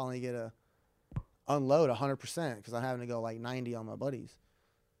yeah, I finally get to unload 100% because I'm having to go like 90 on my buddies.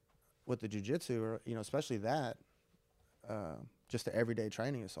 With the jiu-jitsu, or you know, especially that, just the everyday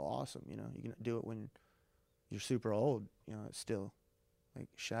training is so awesome. You know, you can do it when you're super old. You know, it's still like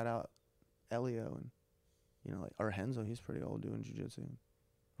shout out Elio and you know, like or Henzo, he's pretty old doing jiu-jitsu,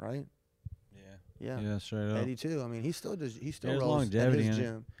 right? Yeah, straight up. Eddie too. I mean, he still There's rolls at longevity his in it.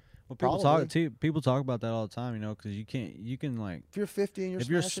 gym. Well, people Probably. people talk about that all the time, you know, because you can like If you're 50 and you're if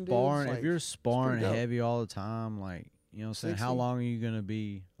you're smashing sparring dudes, if you're sparring dope. heavy all the time, like, you know what I'm saying, how 60. long are you gonna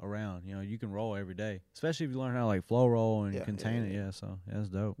be around? You know, you can roll every day, especially if you learn how to like flow roll and Yeah, contain it. yeah. Yeah, so that's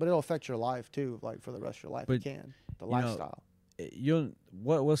dope. But it'll affect your life too, like for the rest of your life. But, it can. The you know, lifestyle. You'll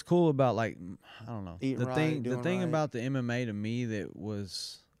what's cool about, like, I don't know, Eating the right, thing doing right. about the MMA to me that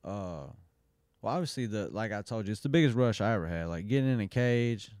was well, obviously, like I told you, it's the biggest rush I ever had, like getting in a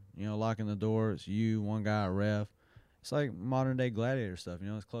cage, you know, locking the door, it's you, one guy, a ref. It's like modern day gladiator stuff, you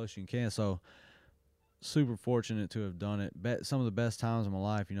know, as close as you can. So super fortunate to have done it. Some of the best times of my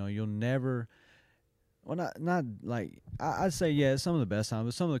life, you know. You'll never, well, not like I'd say, yeah, it's some of the best times,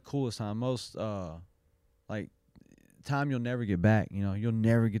 but some of the coolest time, most like time you'll never get back. You know, you'll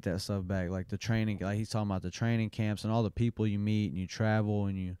never get that stuff back. Like the training, like he's talking about the training camps and all the people you meet and you travel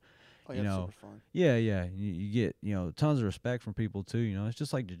and you Oh, you yeah, know, super fun. yeah, you get, you know, tons of respect from people too. You know, it's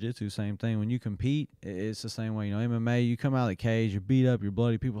just like jiu-jitsu, same thing. When you compete, it's the same way. You know, MMA, you come out of the cage, you're beat up, you're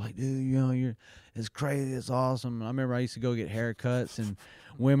bloody. People are like, dude, you know, it's crazy, it's awesome. And I remember I used to go get haircuts, and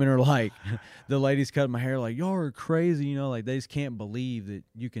women are like, the ladies cutting my hair like, y'all are crazy. You know, like they just can't believe that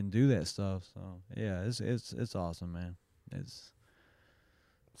you can do that stuff. So yeah, it's awesome, man. It's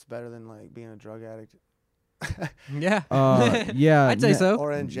better than like being a drug addict. Yeah. yeah, I'd say so.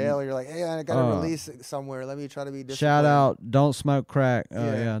 Or in jail, you're like, hey, I got to release it somewhere. Let me try to be disciplined. Shout out, don't smoke crack.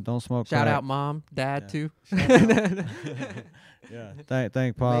 Yeah. Yeah, don't smoke Shout crack. out mom, dad Yeah. too. Yeah,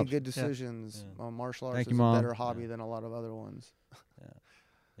 thank Pops. Make good decisions. Martial arts Thank is you, a Mom. better hobby than a lot of other ones.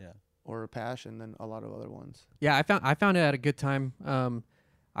 Yeah. Or a passion than a lot of other ones. Yeah, I found it at a good time.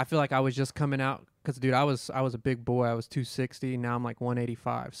 I feel like I was just coming out because, dude, I was a big boy. I was 260. Now I'm like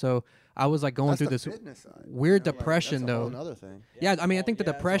 185. So I was like going That's through the this fitness side, weird you know, like, depression, that's a though. whole another thing. Yeah, I mean, I think the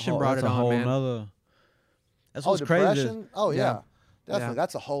depression brought it that's a on, whole man. Nother, that's Oh, what's crazy. depression? Oh, yeah. Yeah. Definitely.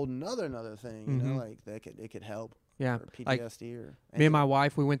 That's a whole another thing. You know, Mhm. like it could help. Yeah, Or like PTSD or me and my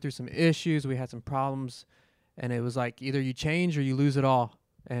wife, we went through some issues. We had some problems, and it was like either you change or you lose it all.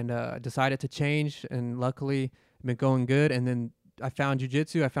 And I decided to change, and luckily, it's been going good. And then I found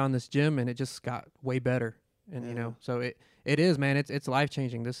jujitsu. I found this gym, and it just got way better. And you Yeah. know, so it is, man. It's life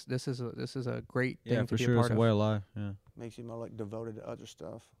changing. This is a great thing Yeah, to for be sure, a it's part a of. way of life. Yeah. makes you more like devoted to other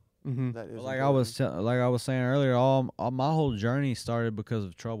stuff. Mm-hmm. That is But like I was saying earlier, all my whole journey started because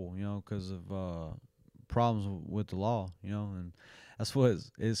of trouble. You know, because of problems with the law. You know, and that's what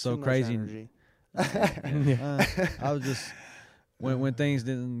it's so Too much crazy. energy. I was just when things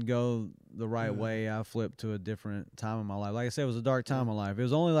didn't go the right way, I flipped to a different time in my life. Like I said, it was a dark time in my life. It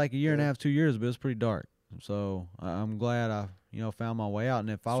was only like a year and a Yeah. half, 2 years, but it was pretty dark. So I'm glad I found my way out. And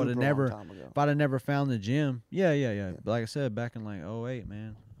if I would have Super long never time ago. if I'd have never found the gym, yeah. But like I said, back in like '08,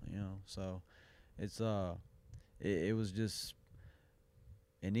 man, so it's it was just,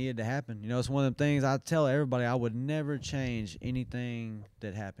 it needed to happen. It's one of the things I tell everybody, I would never change anything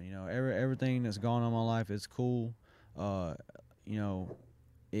that happened. Everything that's gone on in my life is cool.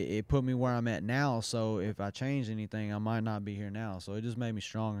 It put me where I'm at now. So if I change anything, I might not be here now. So it just made me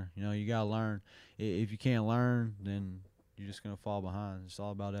stronger. You gotta learn. If you can't learn, then you're just gonna fall behind. It's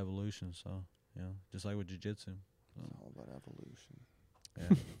all about evolution. So just like with jiu-jitsu. It's all about evolution.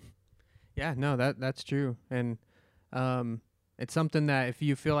 Yeah. Yeah, no, that's true. And it's something that if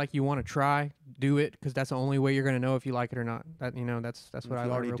you feel like you want to try, do it, because that's the only way you're gonna know if you like it or not. That's If what I you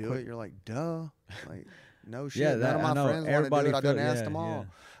learned already real do quick. it, you're like, duh. Like, no shit. Yeah, None of I my know. friends want to Everybody do it. I done feel- asked yeah, them all.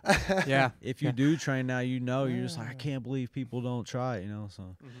 Yeah, If you do train now, you're just like, I can't believe people don't try it.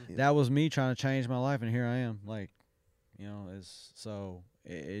 So Yeah. that was me trying to change my life, and here I am. Like, it's so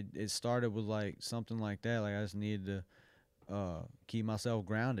it started with like something like that. Like I just needed to keep myself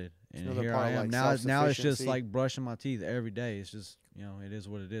grounded, and another here part I of, am. like, Now it's just self-sufficiency. like brushing my teeth every day. It's just it is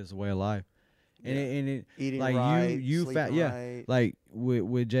what it is, the way of life. And Yeah. it Eating like right, you sleeping right. like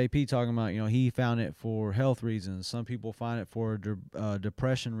with JP talking about, he found it for health reasons. Some people find it for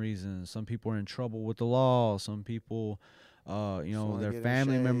depression reasons. Some people are in trouble with the law. Some people, wanna their get in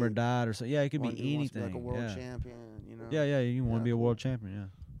family member shape. died or so. Yeah, it could One be dude wants to anything. be like a world yeah. champion, Yeah, you want to Yeah, be a cool. world champion.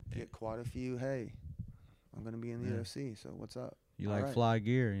 Yeah, Get quite a few. Hey, I'm gonna be in the Yeah. UFC. So what's up? you All like right. fly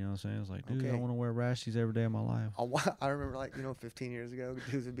gear. You know what I'm saying? It's like, dude, I Okay. want to wear rashies every day of my life. I remember 15 years ago,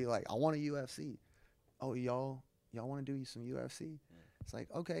 dudes would be like, I want a UFC. Oh, y'all want to do some UFC? It's like,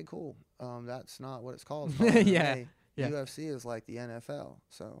 okay, cool. That's not what it's called. It's called Yeah, MMA. yeah. UFC is like the NFL.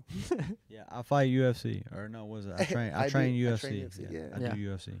 So Yeah, I fight UFC or no, what is it? I train. I train I UFC. train UFC, yeah. I Yeah. do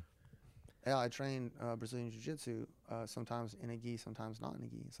UFC. yeah, I train Brazilian Jiu-Jitsu, sometimes in a gi, sometimes not in a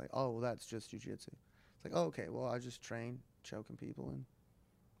gi. It's like, oh, well, that's just Jiu-Jitsu. It's like, oh, okay, well, I just train choking people and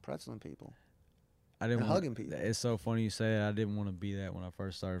pretzeling people. I didn't And wanna- hugging people. It's so funny you say that. I didn't want to be that when I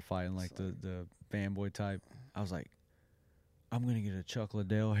first started fighting, like It's the fanboy type. I was like, I'm gonna get a Chuck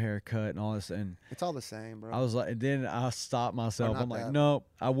Liddell haircut and all this, and It's all the same, bro. I was like, and then I stopped myself. not I'm like, that. nope,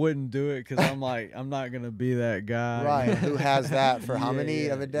 I wouldn't do it because I'm like, I'm not gonna be that guy. right. Who has that for how Yeah, many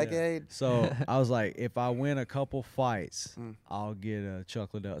yeah, of a yeah. decade? So I was like, if I win a couple fights, Mm. I'll get a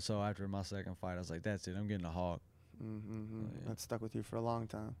Chuck Liddell. So after my second fight, I was like, that's it. I'm getting a hawk. Mm-hmm. yeah. That stuck with you for a long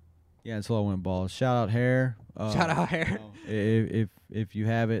time. Yeah, until I went bald. Shout out hair. Shout out hair. If you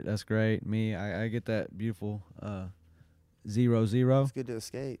have it, that's great. Me, I get that beautiful 0-0. It's good to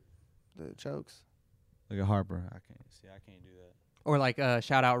escape the chokes. Look at Harper. I can't do that. Or like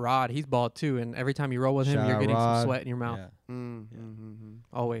shout out Rod. He's bald too, and every time you roll with him, Shout you're out getting Rod. some sweat in your mouth. Yeah. Mm-hmm.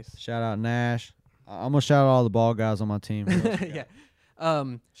 Always. Shout out Nash. I'm gonna shout out all the ball guys on my team. What else you got?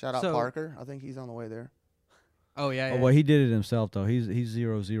 Yeah. Shout out So- Parker. I think he's on the way there. Oh yeah. Oh yeah. well, he did it himself though. He's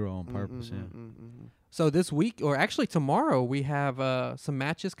 0-0 on purpose. Yeah. Mm-hmm. So this week, or actually tomorrow, we have some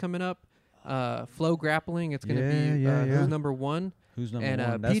matches coming up. Flow grappling. It's gonna be Yeah. who's number one. Who's number And,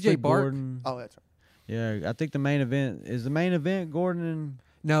 one? That's PJ the Bark. Gordon. Oh, that's right. Yeah, I think the main event is the main event. Gordon and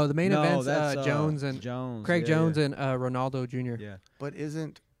No, the main no, event's that's, Jones and Jones. Craig yeah, Jones yeah. and Ronaldo Jr. Yeah. But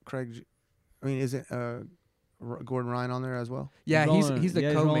isn't isn't Gordon Ryan on there as well? Yeah, rolling- he's the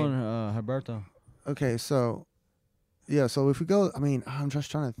yeah, co-main. He's rolling, Herberto. Okay, so yeah, so if we go, I'm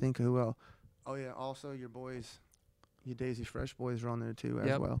just trying to think of who else. Oh yeah, also your boys, your Daisy Fresh boys are on there too as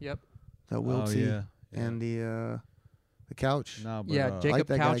Yep. well. Yep. The Oh Wiltsy yeah. and the couch. No, but, Yeah, I Jacob like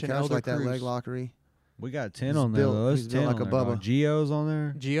that Couch guy, and Couch, Elder like that Cruz. leg lockery. we got 10 He's on there. built- Though. There's he's 10 built on like a there, dog. Bubba. Gio's on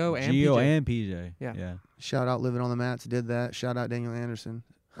there. Gio and Gio PJ. and PJ. Yeah. Yeah. Shout out Living on the Mats did that. Shout out Daniel Anderson.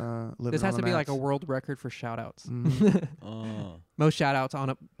 Living This on has the to be like Mats. a world record for shout outs. Mhm. Most shout outs on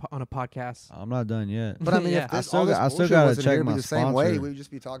a podcast. I'm not done yet. But I mean, Yeah. if I this, still all this got- I still bullshit gotta wasn't check here, it'd be my the same way. sponsor. We'd just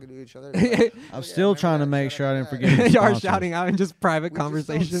be talking to each other. Like, I'm still trying to make sure I didn't forget. any You are sponsors. shouting out in just private we just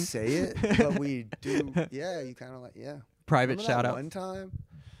don't conversations. say it, but we do. Yeah, you kind of like Private Remember shout that out. one time.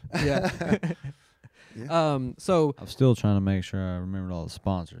 Yeah. Yeah. So I'm still trying to make sure I remembered all the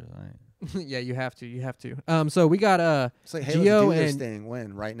sponsors. yeah, you have to. So we got It's like, hey, Gio let's do this and- thing.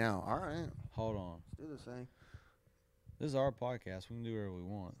 When? Right now. All right. Hold on. Let's do this thing. This is our podcast. We can do whatever we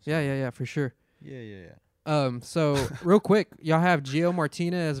want. yeah, for sure. Yeah. So real quick, y'all have Gio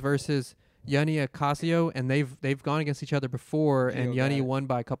Martinez versus Yanni Ocasio, and they've gone against each other before, and Gio got Yanni it. won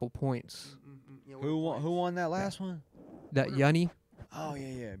by a couple points. Who won that last one? That Yanni, Oh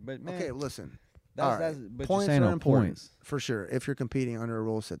yeah. But man, Okay, listen. that's, all right. that's but Points you're saying are no important points. for sure. If you're competing under a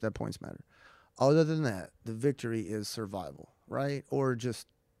rule set, that points matter. Other than that, the victory is survival, right? Or just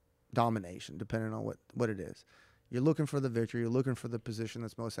domination, depending on what it is. You're looking for the victory. You're looking for the position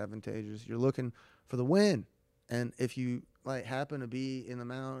that's most advantageous. You're looking for the win. And if you like happen to be in the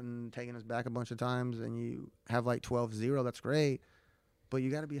mountain taking us back a bunch of times and you have like 12-0, that's great. But you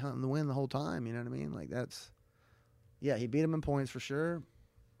got to be hunting the win the whole time. You know what I mean? Like that's, yeah, he beat him in points for sure.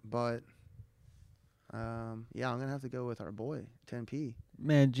 But yeah, I'm gonna have to go with our boy 10P.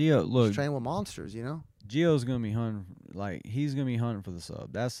 Man, Gio, look, He's training with monsters. You know. Gio's gonna be hunting. Like he's gonna be hunting for the sub.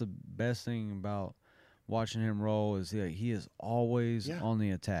 That's the best thing about watching him roll is he is always on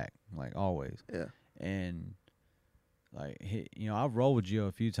the attack, like always. Yeah. And like I've rolled with Gio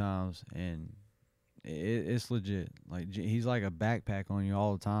a few times, and it's legit. Like he's like a backpack on you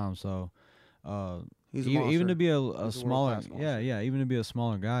all the time. So, He's a even to monster. be a He's a smaller, world-class monster. yeah, even to be a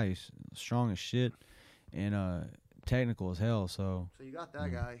smaller guy, he's strong as shit, and technical as hell. So So you got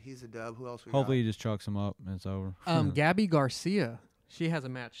that guy. He's a dub. Who else we hopefully got? he just trucks him up and it's over. Gabby Garcia, she has a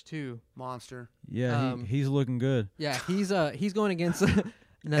match too. Monster. Yeah, he's looking good. Yeah, he's going against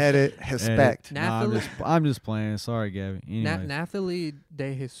Edit. Respect. Nah, Nathalie, I'm just playing. Sorry, Gabby. Anyways. Nathalie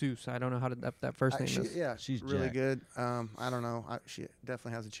De Jesus. I don't know how to that first name is. Yeah, She's really jacked. good. I don't know. She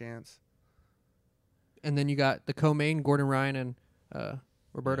definitely has a chance. And then you got the co-main Gordon Ryan and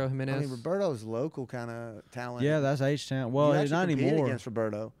Roberto Jimenez. I mean, Roberto's local kind of talent. Yeah, that's H-Town. Well, You actually not competed anymore. against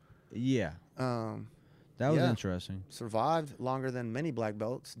Roberto. Yeah, Um, that was Yeah. interesting. survived longer than many black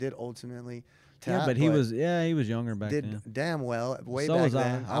belts. Did ultimately. Yeah, tap, but he was younger back did then. damn well way So back was I.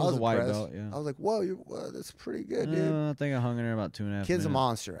 then. I was a white impressed. belt, yeah. I was like, whoa, that's pretty good, dude. I think I hung in there about 2.5 Kid's a minutes.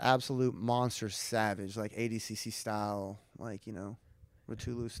 monster, absolute monster, savage, like ADCC style, like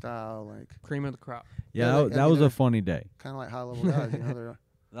Rotulu style, like Cream of the crop. Yeah, Yeah, that, like, that I was mean, a funny day. kind of like high level guys. They're,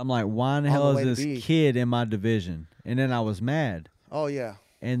 I'm like, why in the On hell the way is to this be. kid in my division? And then I was mad. oh yeah,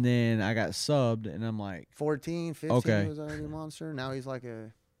 And then I got subbed, and I'm like, 14, 15 Okay. he was already a monster. Now he's like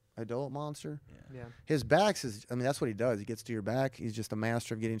a adult monster. Yeah. His backs is, I mean, that's what he does. He gets to your back. He's just a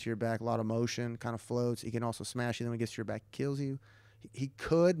master of getting to your back. A lot of motion, kind of floats. He can also smash you. Then when he gets to your back, he kills you. He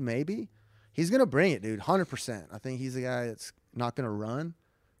could, maybe. He's going to bring it, dude, 100%. I think he's the guy that's not going to run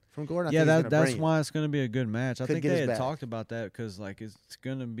from Gordon. I yeah, think he's gonna that's bring it. why it's going to be a good match. I Could think get they his had back. talked about that because, like, it's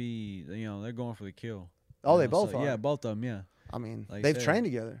going to be, they're going for the kill. Oh, You they know, both so- are. Yeah, both of them, yeah. I mean, like they've said. trained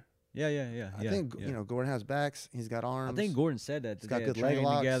together. Yeah. I think, yeah. Gordon has backs. He's got arms. I think Gordon said that He's they got had good leg trained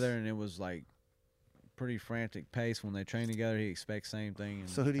locks. together, and it was, like, pretty frantic pace when they train together. He expects same thing. And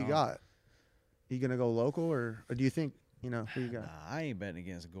So who do you got? You going to go local or do you think, who you Nah, got? I ain't betting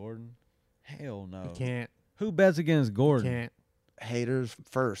against Gordon. Hell no. You can't. Who bets against You Gordon? can't. Haters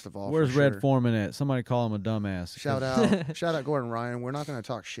first of all. for Where's Red sure. Foreman at? Somebody call him a dumbass. Shout out Gordon Ryan. We're not going to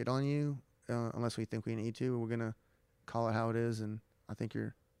talk shit on you unless we think we need to. We're going to call it how it is, and I think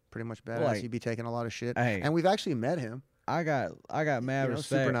you're pretty much badass. Like, You'd be taking a lot of shit. Hey. And we've actually met him. I got mad You know, respect.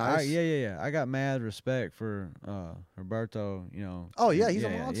 super nice. Yeah. I got mad respect for Roberto. Oh, yeah, he's a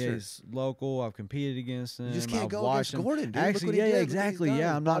monster. Yeah, he's local. I've competed against him. You just can't I've go watched against him. Gordon, dude. Look Actually, what he yeah, did. Look what exactly. he's done.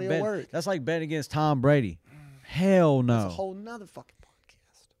 Yeah, I'm not Body of betting. work. That's like betting against Tom Brady. Hell no. That's a whole nother fucking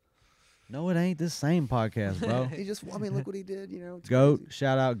podcast. No, it ain't this same podcast, bro. He just, I mean, look what he did. It's Goat, crazy.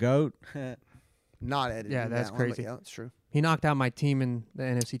 shout out Goat. Not editing. Yeah, that's that one, but crazy. yeah, it's true. He knocked out my team in the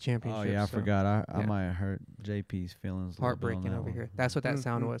NFC Championship. Oh yeah, I so forgot. I yeah. might have hurt JP's feelings. a little bit on Heartbreaking that over one. here. That's what that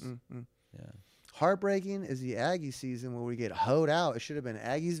sound was. Yeah. Heartbreaking is the Aggie season where we get hoed out. It should have been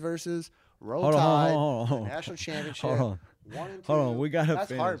Aggies versus Roll Hold Tide, on, hold on. national championship. Hold on. 1 and 2. Hold on, we gotta That's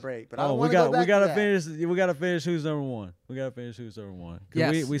finish. heartbreak, but I Hold don't on, want we to got go back we gotta to that. finish. We gotta finish who's number one. We gotta finish who's number one. 'Cause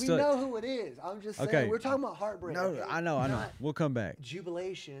Yes. we We still. know who it is. I'm just saying. Okay. We're talking about heartbreak. No, okay? I know. Not We'll come back.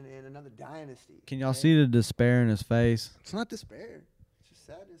 jubilation and another dynasty. Can y'all okay? see the despair in his face? It's not despair. It's just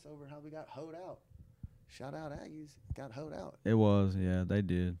sadness over how we got hoed out. Shout out Aggies. Got hoed out. It was, yeah, they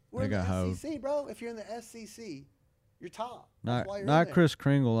did. We're They in got the hoed. SEC, bro. If you're in the SEC, you're top. That's why you're in Not there. Chris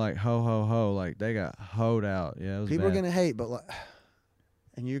Kringle like ho ho ho, like they got hoed out. Yeah, it was People are bad. gonna hate, but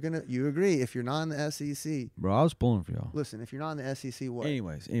and you agree if you're not in the SEC. Bro, I was pulling for y'all. Listen, if you're not in the SEC, what?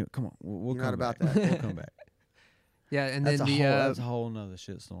 Anyways, come on, we'll You're come not about back. that. We'll come back. Yeah, and That's then a the whole. That's a whole nother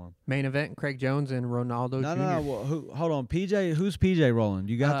shitstorm. main event, Craig Jones and Ronaldo No, Jr. no. Well, hold on, PJ. Who's PJ rolling?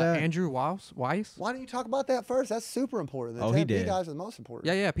 You got that? Andrew Weiss. Why don't you talk about that first? That's super important. The Oh, he 10P did. guys are the most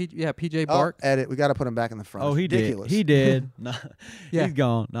important. Yeah, PJ Oh, Bark. edit. We got to put him back in the front. Oh, It's he ridiculous. did. He did. Nah, Yeah. he's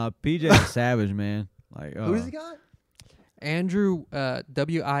gone. Nah, PJ's a savage, man. Like, Who does he got? Andrew Wiltse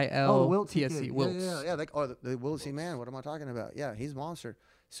WILTSE. kid. Wiltz. Yeah. The Wiltse man. What am I talking about? Yeah, he's a monster.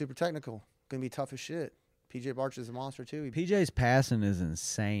 Super technical. Gonna be tough as shit. PJ Barch is a monster too. PJ's passing is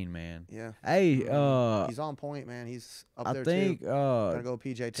insane, man. Yeah. Hey, He's on point, man. He's up I there think too. Gotta go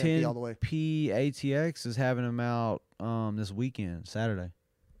PJ 10P all the way. 10P ATX is having him out this weekend, Saturday.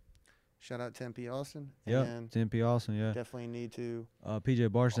 Shout out Tempe Austin. Yep. And Tempe Austin. Yeah. definitely need to. PJ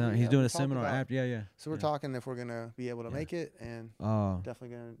Barsh Oh, down. yeah, He's doing we a talked seminar about- after. Yeah. So we're Yeah. talking if we're gonna be able to Yeah. make it, and Uh, definitely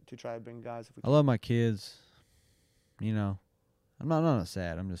gonna to try to bring guys if we I can. love my kids. You know, I'm not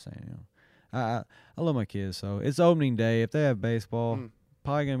sad. I'm just saying. You know, I love my kids. So it's opening day. If they have baseball, Mm.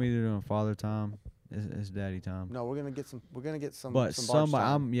 probably gonna be doing father time. It's daddy time. No, we're gonna get some. We're gonna get some. But some Barch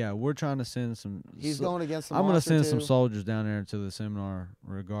somebody, time. we're trying to send some. He's so- going against. Some I'm gonna monster send some too. soldiers down there to the seminar,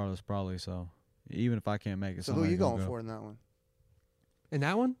 regardless, probably. So even if I can't make it, So who are somebody's you gonna going go. for in that one? In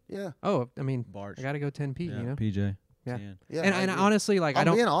that one? Yeah. Oh, I mean, Barch. I got to go 10P, Yeah, you know? PJ. Yeah. 10. Yeah. and I and agree. honestly, like, I'm I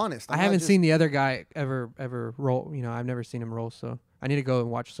don't. being honest. I I'm not haven't just- seen the other guy ever roll. You know, I've never seen him roll, so I need to go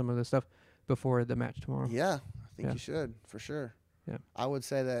and watch some of this stuff before the match tomorrow. Yeah, I think Yeah. you should for sure. Yeah. I would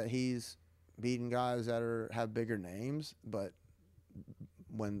say that he's beating guys that have bigger names, but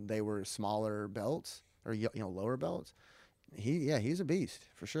when they were smaller belts or lower belts, he's a beast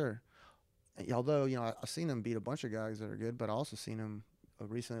for sure. Although I've seen him beat a bunch of guys that are good, but I also seen him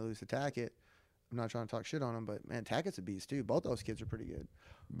recently lose to Tackett. I'm not trying to talk shit on him, but man, Tackett's a beast too. Both those kids are pretty good.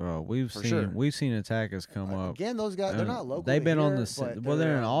 Bro, we've For seen sure. we've seen attackers come up. Again, those guys, they're and not local. They've been on the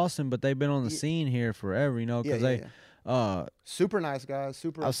they're in um, Austin, but they've been on the yeah. scene here forever. You know, because super nice guys.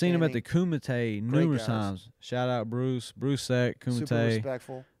 Super. I've seen him at the upstanding, Kumite numerous guys. times. Shout out Bruce Seck, super Kumite.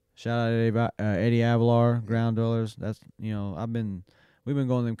 respectful. Shout out Eddie Avalar, Ground Dwellers. That's we've been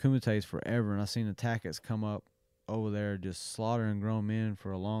going to them Kumites forever, and I've seen the Tackets come up over there just slaughtering grown men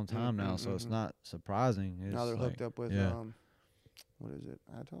for a long time now. So it's not surprising. It's Now they're like, hooked up with yeah. what is it?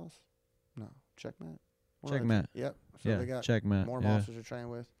 Atos? No, Checkmate. Checkmate. Yep. So Yeah, they got checkmate. more Yeah. monsters to train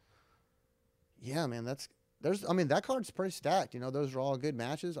with. Yeah, man, that card's pretty stacked. Those are all good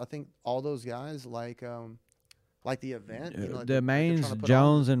matches. I think all those guys like the event. Like The they're mains, trying to put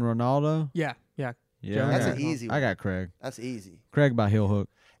Jones and Ronaldo. Yeah. Yeah, That's I an got- easy I one. got Craig. on. That's easy. Craig by Hill Hook.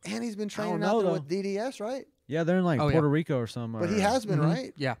 And he's been I don't training out know, there though. with DDS, right? Yeah, they're in like Oh, yeah. Puerto Rico or something. But he has been, Mhm.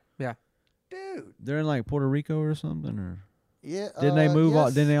 right? Yeah. Dude. They're in like Puerto Rico or something, or Yeah. didn't they move?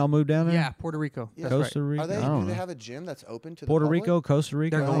 Yes. Didn't they all move down there? Yeah. Puerto Rico. Yeah. That's right. Costa Rica. Are they? I don't Do they know. have a gym that's open to Puerto the public? Rico, Costa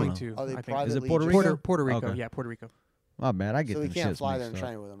Rico. They're I don't going know. to. Are they I think. private? Is it Puerto legions? Rico? Puerto Rico. Okay. Yeah. Puerto Rico. My bad. I get So we them can't shits fly there and mixed up.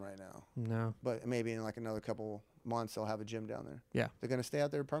 train with them right now. No. But maybe in like another couple months they'll have a gym down there. Yeah. They're gonna stay out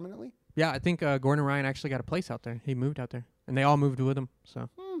there permanently. Yeah, I think Gordon Ryan actually got a place out there. He moved out there, and they all moved with him. So.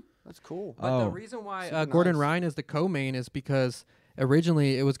 That's cool. But the Oh. reason why Super Gordon nice. Ryan is the co-main is because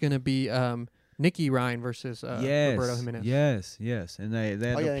originally it was going to be Nicky Ryan versus Yes, Roberto Jimenez. yes, and they had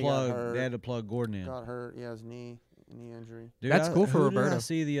Oh, to yeah, he got plug hurt. they had to plug Gordon in. Got hurt. Yeah, his knee injury. Dude, That's cool for who Did I Roberto.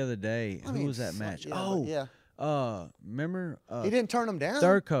 see the other day? I Who mean, was that match? Yeah, Oh, but yeah. remember? He didn't turn him down.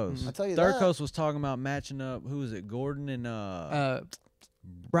 Third Coast. I tell you Third that. Coast was talking about matching up. Who was it? Gordon and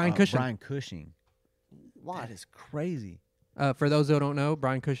Brian Cushing. Brian Cushing. Why? That is crazy. For those who don't know,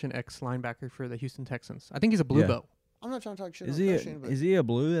 Brian Cushing, ex-linebacker for the Houston Texans. I think he's a blue Yeah. belt. I'm not trying to talk shit Is on he? Cushing, but Is he a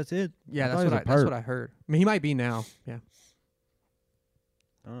blue? That's it. Yeah, thought he was a that's perp. what I heard. I mean, he might be now. Yeah,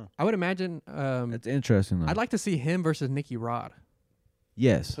 Oh, I would imagine. that's interesting though. I'd like to see him versus Nicky Rod.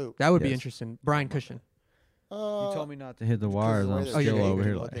 Yes. who? That would be Yes. interesting. Brian Cushing. You told me not to hit the because wires. of the way I'm that Oh, yeah, still yeah, over yeah.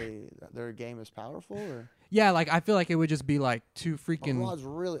 here what like. their game is powerful, or Yeah, like I feel like it would just be like two freaking Rod's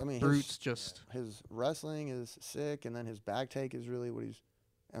really. I mean, brutes. Just his wrestling is sick, and then his back take is really what he's.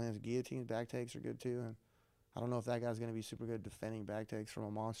 I mean, his guillotine back takes are good too, and I don't know if that guy's gonna be super good defending back takes from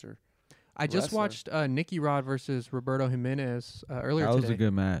a monster. I just wrestler. watched Nicky Rod versus Roberto Jimenez earlier That was today. a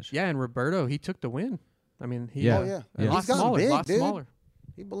good match. Yeah, and Roberto he took the win. I mean, he Yeah. Oh yeah, a Yeah. lot he's gotten smaller, big, lot dude. smaller.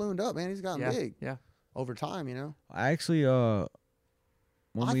 He ballooned up, man. He's gotten Yeah, big yeah. over time, you know. I actually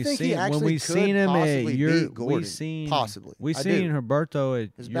when I we think he seen when actually we could seen him at possibly your beat Gordon. we seen Possibly. we I seen do. Roberto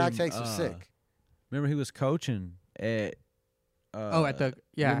at His your, back takes are sick. Remember he was coaching at At the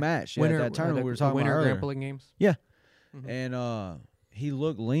your match, yeah, winter, at that tournament the, we were the talking winter about earlier. grappling games. Yeah. Mhm. And he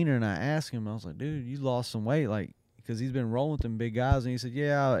looked leaner, and I asked him, I was like, dude, you lost some weight, like, because he's been rolling with them big guys. And he said,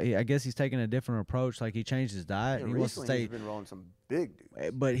 yeah, I guess he's taking a different approach. Like, he changed his diet. Yeah, and he wants to recently stay. he's been rolling some big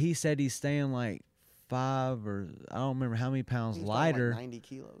dudes. But he said he's staying like 5 or I don't remember how many pounds He's talking lighter. like 90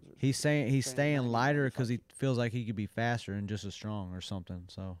 kilos. Or He's saying he's Training staying 90, lighter because he 95. feels like he could be faster and just as strong or something.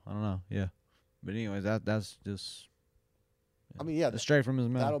 So I don't know. Yeah. But anyways, that's just I mean, yeah, that's straight from his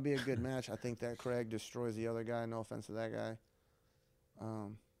mouth. that'll be a good match. I think that Craig destroys the other guy. No offense to that guy.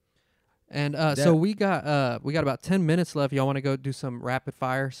 And That- so we got about 10 minutes left. Y'all want to go do some rapid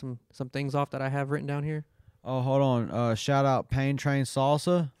fire, some things off that I have written down here? Oh, hold on. Shout out Pain Train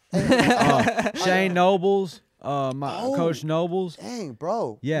Salsa. Hey, Shane Nobles. My Oh. Coach Nobles. dang,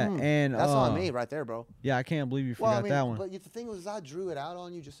 bro. Yeah, and That's on me right there, bro. Yeah, I can't believe you forgot Well, I mean, that one. but the thing was, I drew it out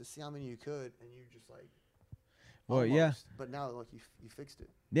on you just to see how many you could, and you just like. Well, yeah. Almost, but now look, you fixed it.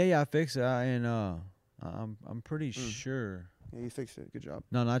 Yeah, I fixed it, and I'm pretty Mm. sure. Yeah, you fixed it. Good job.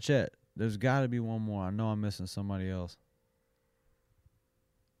 No, not yet. There's got to be one more. I know I'm missing somebody else.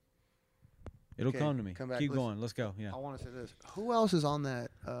 It'll Okay, come to me. come back. Keep Listen. going. Let's go. Yeah. I want to say this. Who else is on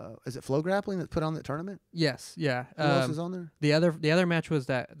that? Is it Flow Grappling that put on that tournament? Yes, yeah. Who else is on there? The other match was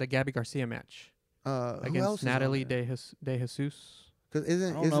the Gabby Garcia match Who else against is Natalie on there? De Jesus. Because I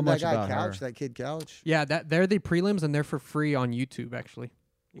isn't don't know that much guy about Couch, her. that kid Couch? Yeah, they're the prelims and they're for free on YouTube actually.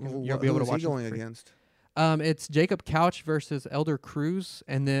 You'll be able to Who watch is he them going for free. against? It's Jacob Couch versus Elder Cruz,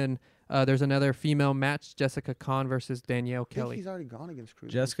 and then there's another female match, Jessica Kahn versus Danielle I think Kelly. he's already gone against Cruz.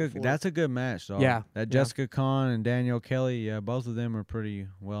 Jessica, before. that's a good match, though. Yeah, That yeah. Jessica Kahn and Danielle Kelly, yeah, both of them are pretty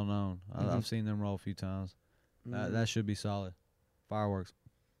well known. Mhm. I've seen them roll a few times. Mhm. That should be solid. Fireworks.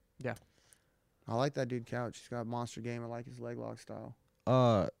 I like that dude Couch. He's got a monster game. I like his leg lock style.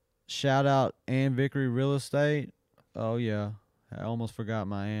 Shout out Ann Vickery Real Estate. Oh yeah, I almost forgot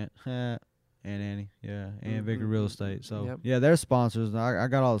my aunt. Aunt Annie. Yeah, Ann Vickery Real Estate. So Yep. yeah, they're sponsors. I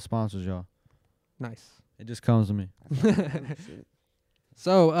got all the sponsors, y'all. Nice. It just comes to me. Shit.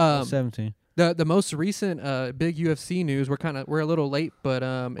 So 17. the most recent big UFC news, we're a little late, but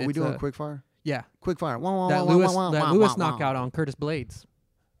Are we it's, doing quick fire? yeah, Quick fire. that Lewis knockout on Curtis Blades.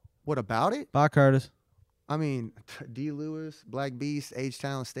 What about it? Bye, Curtis. I mean, D. Lewis, Black Beast,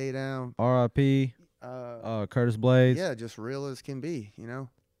 H-Town, Stay Down. R.I.P. Curtis Blades. Yeah, just real as can be, you know?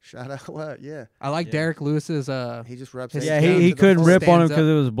 Shout out what? Yeah. I like Yeah. Derek Lewis's He just reps His Yeah, down he to the couldn't full rip on him stands because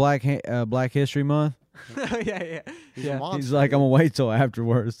it was Black History Month. yeah. He's Yeah. a monster. He's like, I'm gonna wait till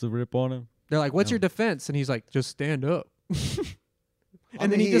afterwards to rip on him. They're like, "What's No. your defense?" And he's like, "Just stand up." I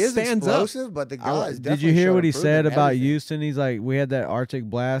and then mean, he just is stands up. explosive, but the guy is Did you hear definitely what he showed said improvement in about everything. Houston? He's like, we had that Arctic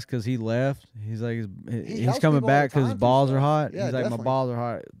blast because he left. He's like, he's helps coming people all the back because time his through balls are stuff. hot. Yeah, He's like, definitely. my balls are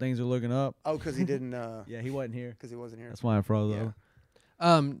hot. Things are looking up. Oh, because he didn't. Yeah, he wasn't here. Because he wasn't here. That's why I froze Yeah.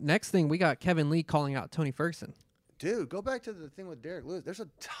 though. Next thing, we got Kevin Lee calling out Tony Ferguson. Dude, go back to the thing with Derek Lewis. There's a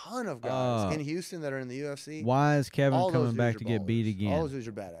ton of guys Uh, in Houston that are in the UFC. Why is Kevin All those coming dudes back are to get beat ballers. All again? those dudes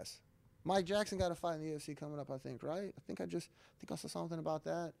are badass. Mike Jackson got a fight in the UFC coming up, I think, right? I think I saw something about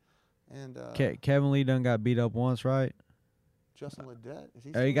that. And Kevin Lee done got beat up once, right? Justin Ledet, is he?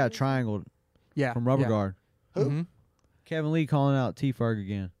 Or he still got in the UFC? triangled Yeah, from Rubber yeah. Guard. Who? Mhm. Kevin Lee calling out T Ferg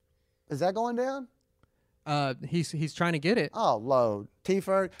again. Is that going down? He's trying to get it. Oh, load.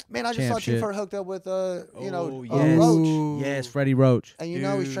 T-Ferg. Man, I just Champ saw shit. T-Ferg hooked up with, yes. Roach. Ooh. Yes, Freddie Roach. And you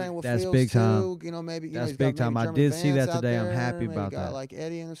know he's Dude, training with that's Fields big time. too. You know, maybe you know, That's he's got big time. maybe I German did see that fans out today. I'm there. happy Maybe about got that. like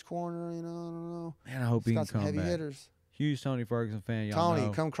Eddie in his corner. You know, I don't know. Man, I hope he He's can got some come heavy back. hitters. Huge Tony Ferguson fan, y'all Tony,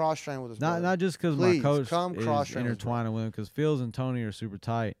 know. come cross train with us. Not brother. not just because my Please, coach come is cross-train with us, intertwining with him, because Fields and Tony are super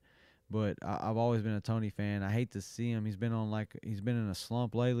tight. But I've always been a Tony fan. I hate to see him. He's been in a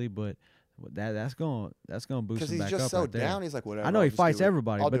slump lately, but that's going to boost because him he's back just up so right there. down. He's like, whatever. I know I'll he just fights do it.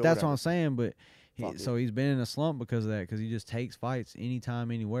 everybody, I'll but do that's what whatever. I'm saying. But Fuck so he's been in a slump because of that, because he just takes fights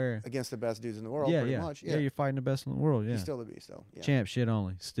anytime, anywhere. Against the best dudes in the world, Yeah, pretty yeah, much. yeah. Yeah, You're fighting the best in the world. Yeah, he's still the beast, though. Yeah. champ shit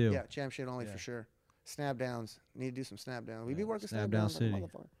only. Still, Yeah, champ shit only Yeah. for sure. Snap downs. Need to do some snap downs. We be Yeah, working snap snap down downs like a city.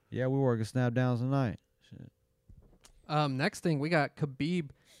 motherfucker. yeah. We working snap downs tonight. Shit. Next thing, we got Khabib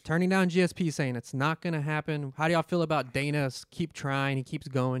turning down GSP, saying it's not gonna happen. How do y'all feel about Dana's keep trying? He keeps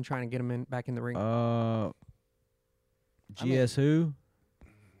going, trying to get him back in the ring. I mean, GS who?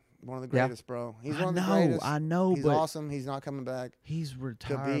 One of the Yeah. greatest, bro. He's I one of the know, greatest. I know, He's but awesome. He's not coming back. he's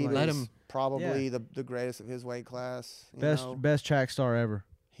retired. Khabib like, Let is him- probably the greatest of his weight class. You best know? best track star ever.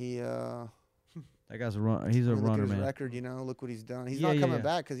 He That guy's a run. He's a look runner, at his man. record. You know, look what he's done. He's Yeah, not yeah, coming yeah.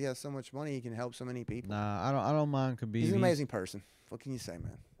 back because he has so much money. He can help so many people. Nah, I don't mind Khabib. He's an amazing person. What can you say,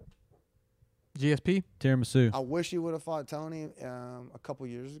 man? GSP? Tiramisu. I wish he would have fought Tony a couple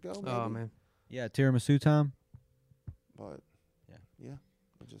years ago. Maybe, Oh man. Yeah, tiramisu time. But Yeah. yeah.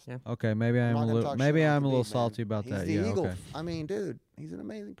 it just, Yeah. Okay, maybe I'm I'm not a gonna little. talk Maybe shit on I'm a little Khabib, man. salty about He's that. the Yeah. Eagle. Okay. I mean, dude, he's an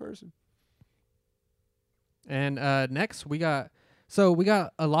amazing person. And next we got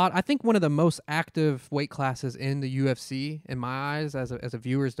a lot. I think one of the most active weight classes in the UFC, in my eyes, as a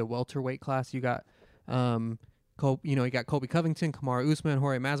viewer, is the welterweight class. You got, you got Colby Covington, Kamaru Usman,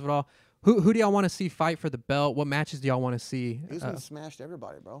 Jorge Masvidal. Who do y'all want to see fight for the belt? What matches do y'all want to see? Usman smashed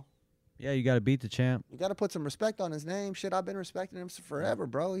everybody, bro. Yeah, you got to beat the champ. You got to put some respect on his name. Shit, I've been respecting him forever,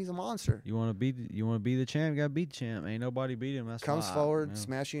 bro. He's a monster. You want to beat. You want to be the champ. You got to beat the champ. Ain't nobody beat him. That's Comes why, forward, yeah.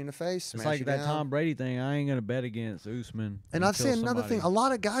 smash you in the face, It's smash like you that down. Tom Brady thing. I ain't gonna bet against Usman. And I've until seen another thing. A somebody-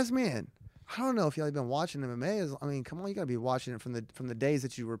 lot of guys, man. I don't know if y'all been watching MMA. I mean, come on, you gotta be watching it from the days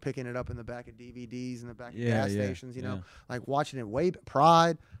that you were picking it up in the back of DVDs and the back of Yeah, gas yeah, stations. You yeah. know, like watching it way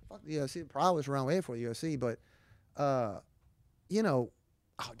Pride. Fuck the UFC. Pride was around way before the UFC, but you know,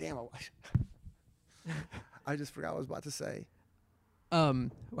 oh damn, I just forgot what I was about to say.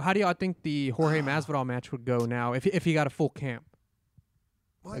 How do y'all think the Jorge Masvidal match would go now if he got a full camp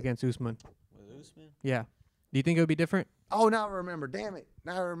What? against Usman? With Usman? Yeah. Do you think it would be different? Oh, now I remember. Damn it.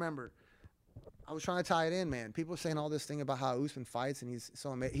 Now I remember. I was trying to tie it in, man. People are saying all this thing about how Usman fights, and he's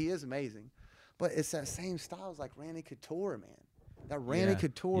so he is amazing. But it's that same style as like Randy Couture, man. That Randy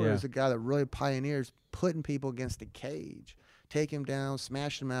Couture is a guy that really pioneers putting people against the cage, take him down,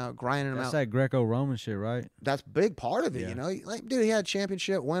 smash him out, grinding him That's out. that Greco-Roman shit, right? That's a big part of it, Yeah. you know. Like, dude, he had a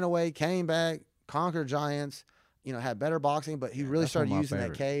championship, went away, came back, conquered giants. You know, had better boxing, but he really that's one started of my using that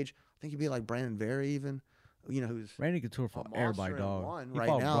favorites. cage. I think he'd be like Brandon Very, even. You know, who's Randy Couture fought monster everybody, in dog. one He right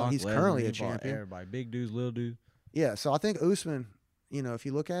fought now. Brock He's Lesnar, currently he a fought champion. Everybody, big dudes, little dudes. Yeah, so I think Usman, you know, if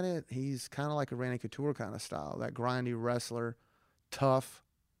you look at it, he's kind of like a Randy Couture kind of style, that grindy wrestler, tough,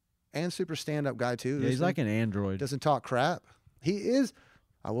 and super stand-up guy too. Yeah, he's Usman like an android. doesn't talk crap. He is.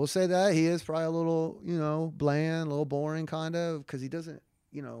 I will say that he is probably a little, you know, bland, a little boring, kind of, because he doesn't,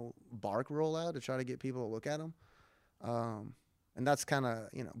 you know, bark roll out to try to get people to look at him. And that's kind of,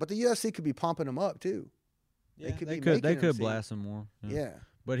 you know, but the UFC could be pumping him up too. Yeah, could they be could making him seem- blast him more. Yeah.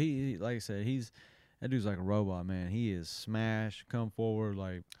 But he, like I said, that dude's like a robot, man. He is smash, come forward,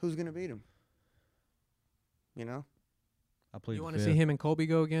 like Who's gonna beat him? You know. I plead. You want want to see him and Colby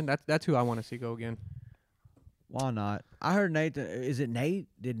go again? That's who I want to see go again. Why not? I heard Nate. Is it Nate?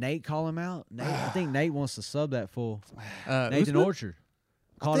 Did Nate call him out? Nate, I think Nate wants to sub that fool. Nathan Usman? Orchard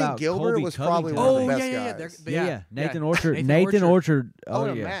I called think out Gilbert Colby was Covington. probably one of the Oh, best yeah, yeah, guys. they're- Nathan yeah. Orchard. Nathan Orchard. Oh, Oh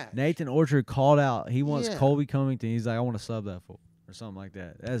in a yeah, match. Nathan Orchard called out. He wants Yeah. Colby Covington. He's like, I want to sub that fool or something like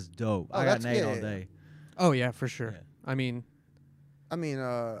that. That's dope. Oh, I got that's Nate all good. day. Oh yeah, for sure. Yeah. I mean, I mean,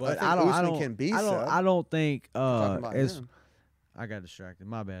 But I think Usman don't. can be I sub. don't think. Talking about It's. him. I got distracted.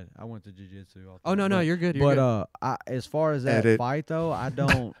 My bad. I went to jiu-jitsu. oh no, But- you're good. You're But good. as far as that Edit. fight though, I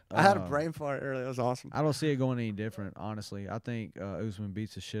don't. I had a brain fart earlier. That was awesome. I don't see it going any different. Honestly, I think Usman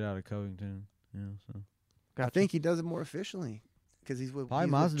beats the shit out of Covington. You know, so I think he does it more efficiently because he's with probably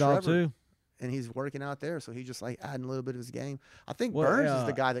he's with Masvidal Trevor, too. and he's working out there, so he's just like adding a little bit of his game. I think Well, Burns is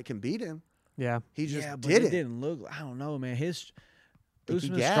the guy that can beat him. yeah. He just Yeah, but did it it. didn't look. I don't know, man. His Think he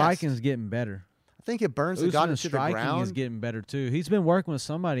Usman's gassed. striking's getting better. I think if Burns had gotten Usman's to the striking ground, is getting better too. He's been working with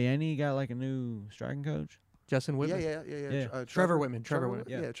somebody, and he got like a new striking coach. Justin yeah, Whitman. yeah. Trevor Whitman. Trevor Whitman.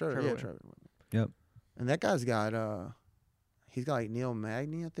 Yeah, Yeah, Trevor. Trevor Yeah, Whitman. Trevor Whitman. Yep. And that guy's got he's got like Neil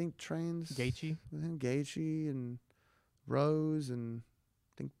Magny, I think, trains Gaethje. with him, Gaethje and Rose, and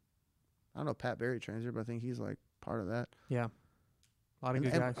I don't know, Pat Barry trains there, but I think he's like part of that. Yeah. A lot of And,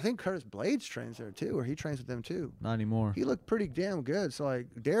 good and guys. I think Curtis Blades trains there too, or he trains with them too. Not anymore. He looked pretty damn good. So like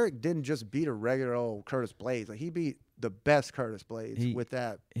Derek didn't just beat a regular old Curtis Blades. Like he beat the best Curtis Blades He- with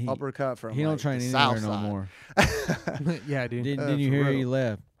that he- uppercut from He don't like, train the anywhere south no side. more. yeah, dude. Didn't you for hear real. he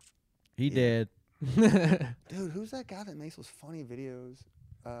left? He Yeah. dead. Dude, who's that guy that makes those funny videos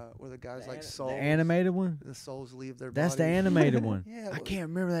where the guys like The souls, animated one. the souls leave their That's the bodies? animated one. Yeah, I well, can't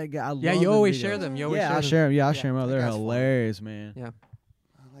remember that guy. I Yeah, love you them always videos. share them. You always Yeah, share I them. share them. Yeah, I Yeah, share them out. that They're guy's funny. hilarious, man. Yeah.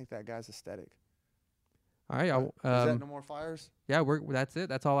 I like that guy's aesthetic. All right. Is that no more fires? Yeah, that's it.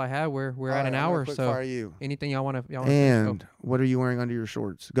 That's all I have. We're All at right, an I'm gonna hour. quick So fire you. anything y'all want to And what are you wearing under your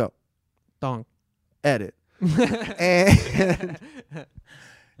shorts? Go. thong. Edit. And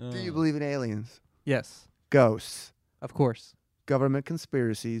do you Uh, believe in aliens, Yes, ghosts, of course, government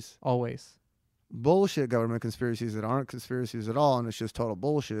conspiracies, always. bullshit government conspiracies that aren't conspiracies at all, and it's just total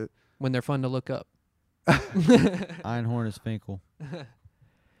bullshit? When they're fun to look up. Einhorn is Finkel.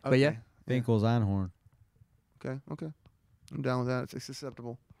 But yeah. Okay. Finkel's Einhorn. Okay. I'm down with that. It's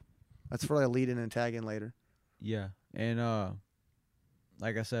acceptable. That's for like a lead in and tag in later. Yeah, and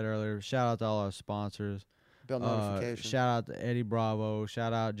like I said earlier, shout out to all our sponsors. Bell notification. Shout out to Eddie Bravo.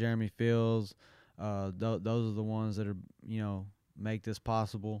 Shout out Jeremy Fields. Those are the ones that are make this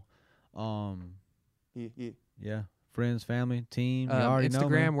possible. Yeah, friends, family, team. You already know. Instagram.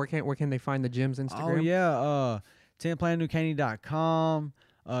 Man. Where can they find the gym's Instagram? Oh yeah, TimPlanetNewCaney.com.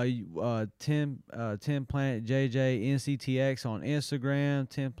 10 Planet JJ NCTX on Instagram.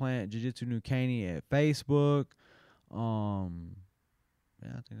 10 Planet Jiu Jitsu New Caney at Facebook. Yeah,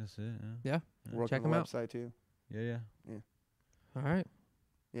 I think that's it. Yeah. Work Check on the them out. website too. Yeah. All right.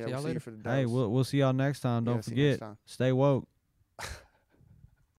 Yeah, See y'all we'll see later. you for the Hey, dose. we'll see y'all next time. Yeah, Don't see you next forget, time. stay woke.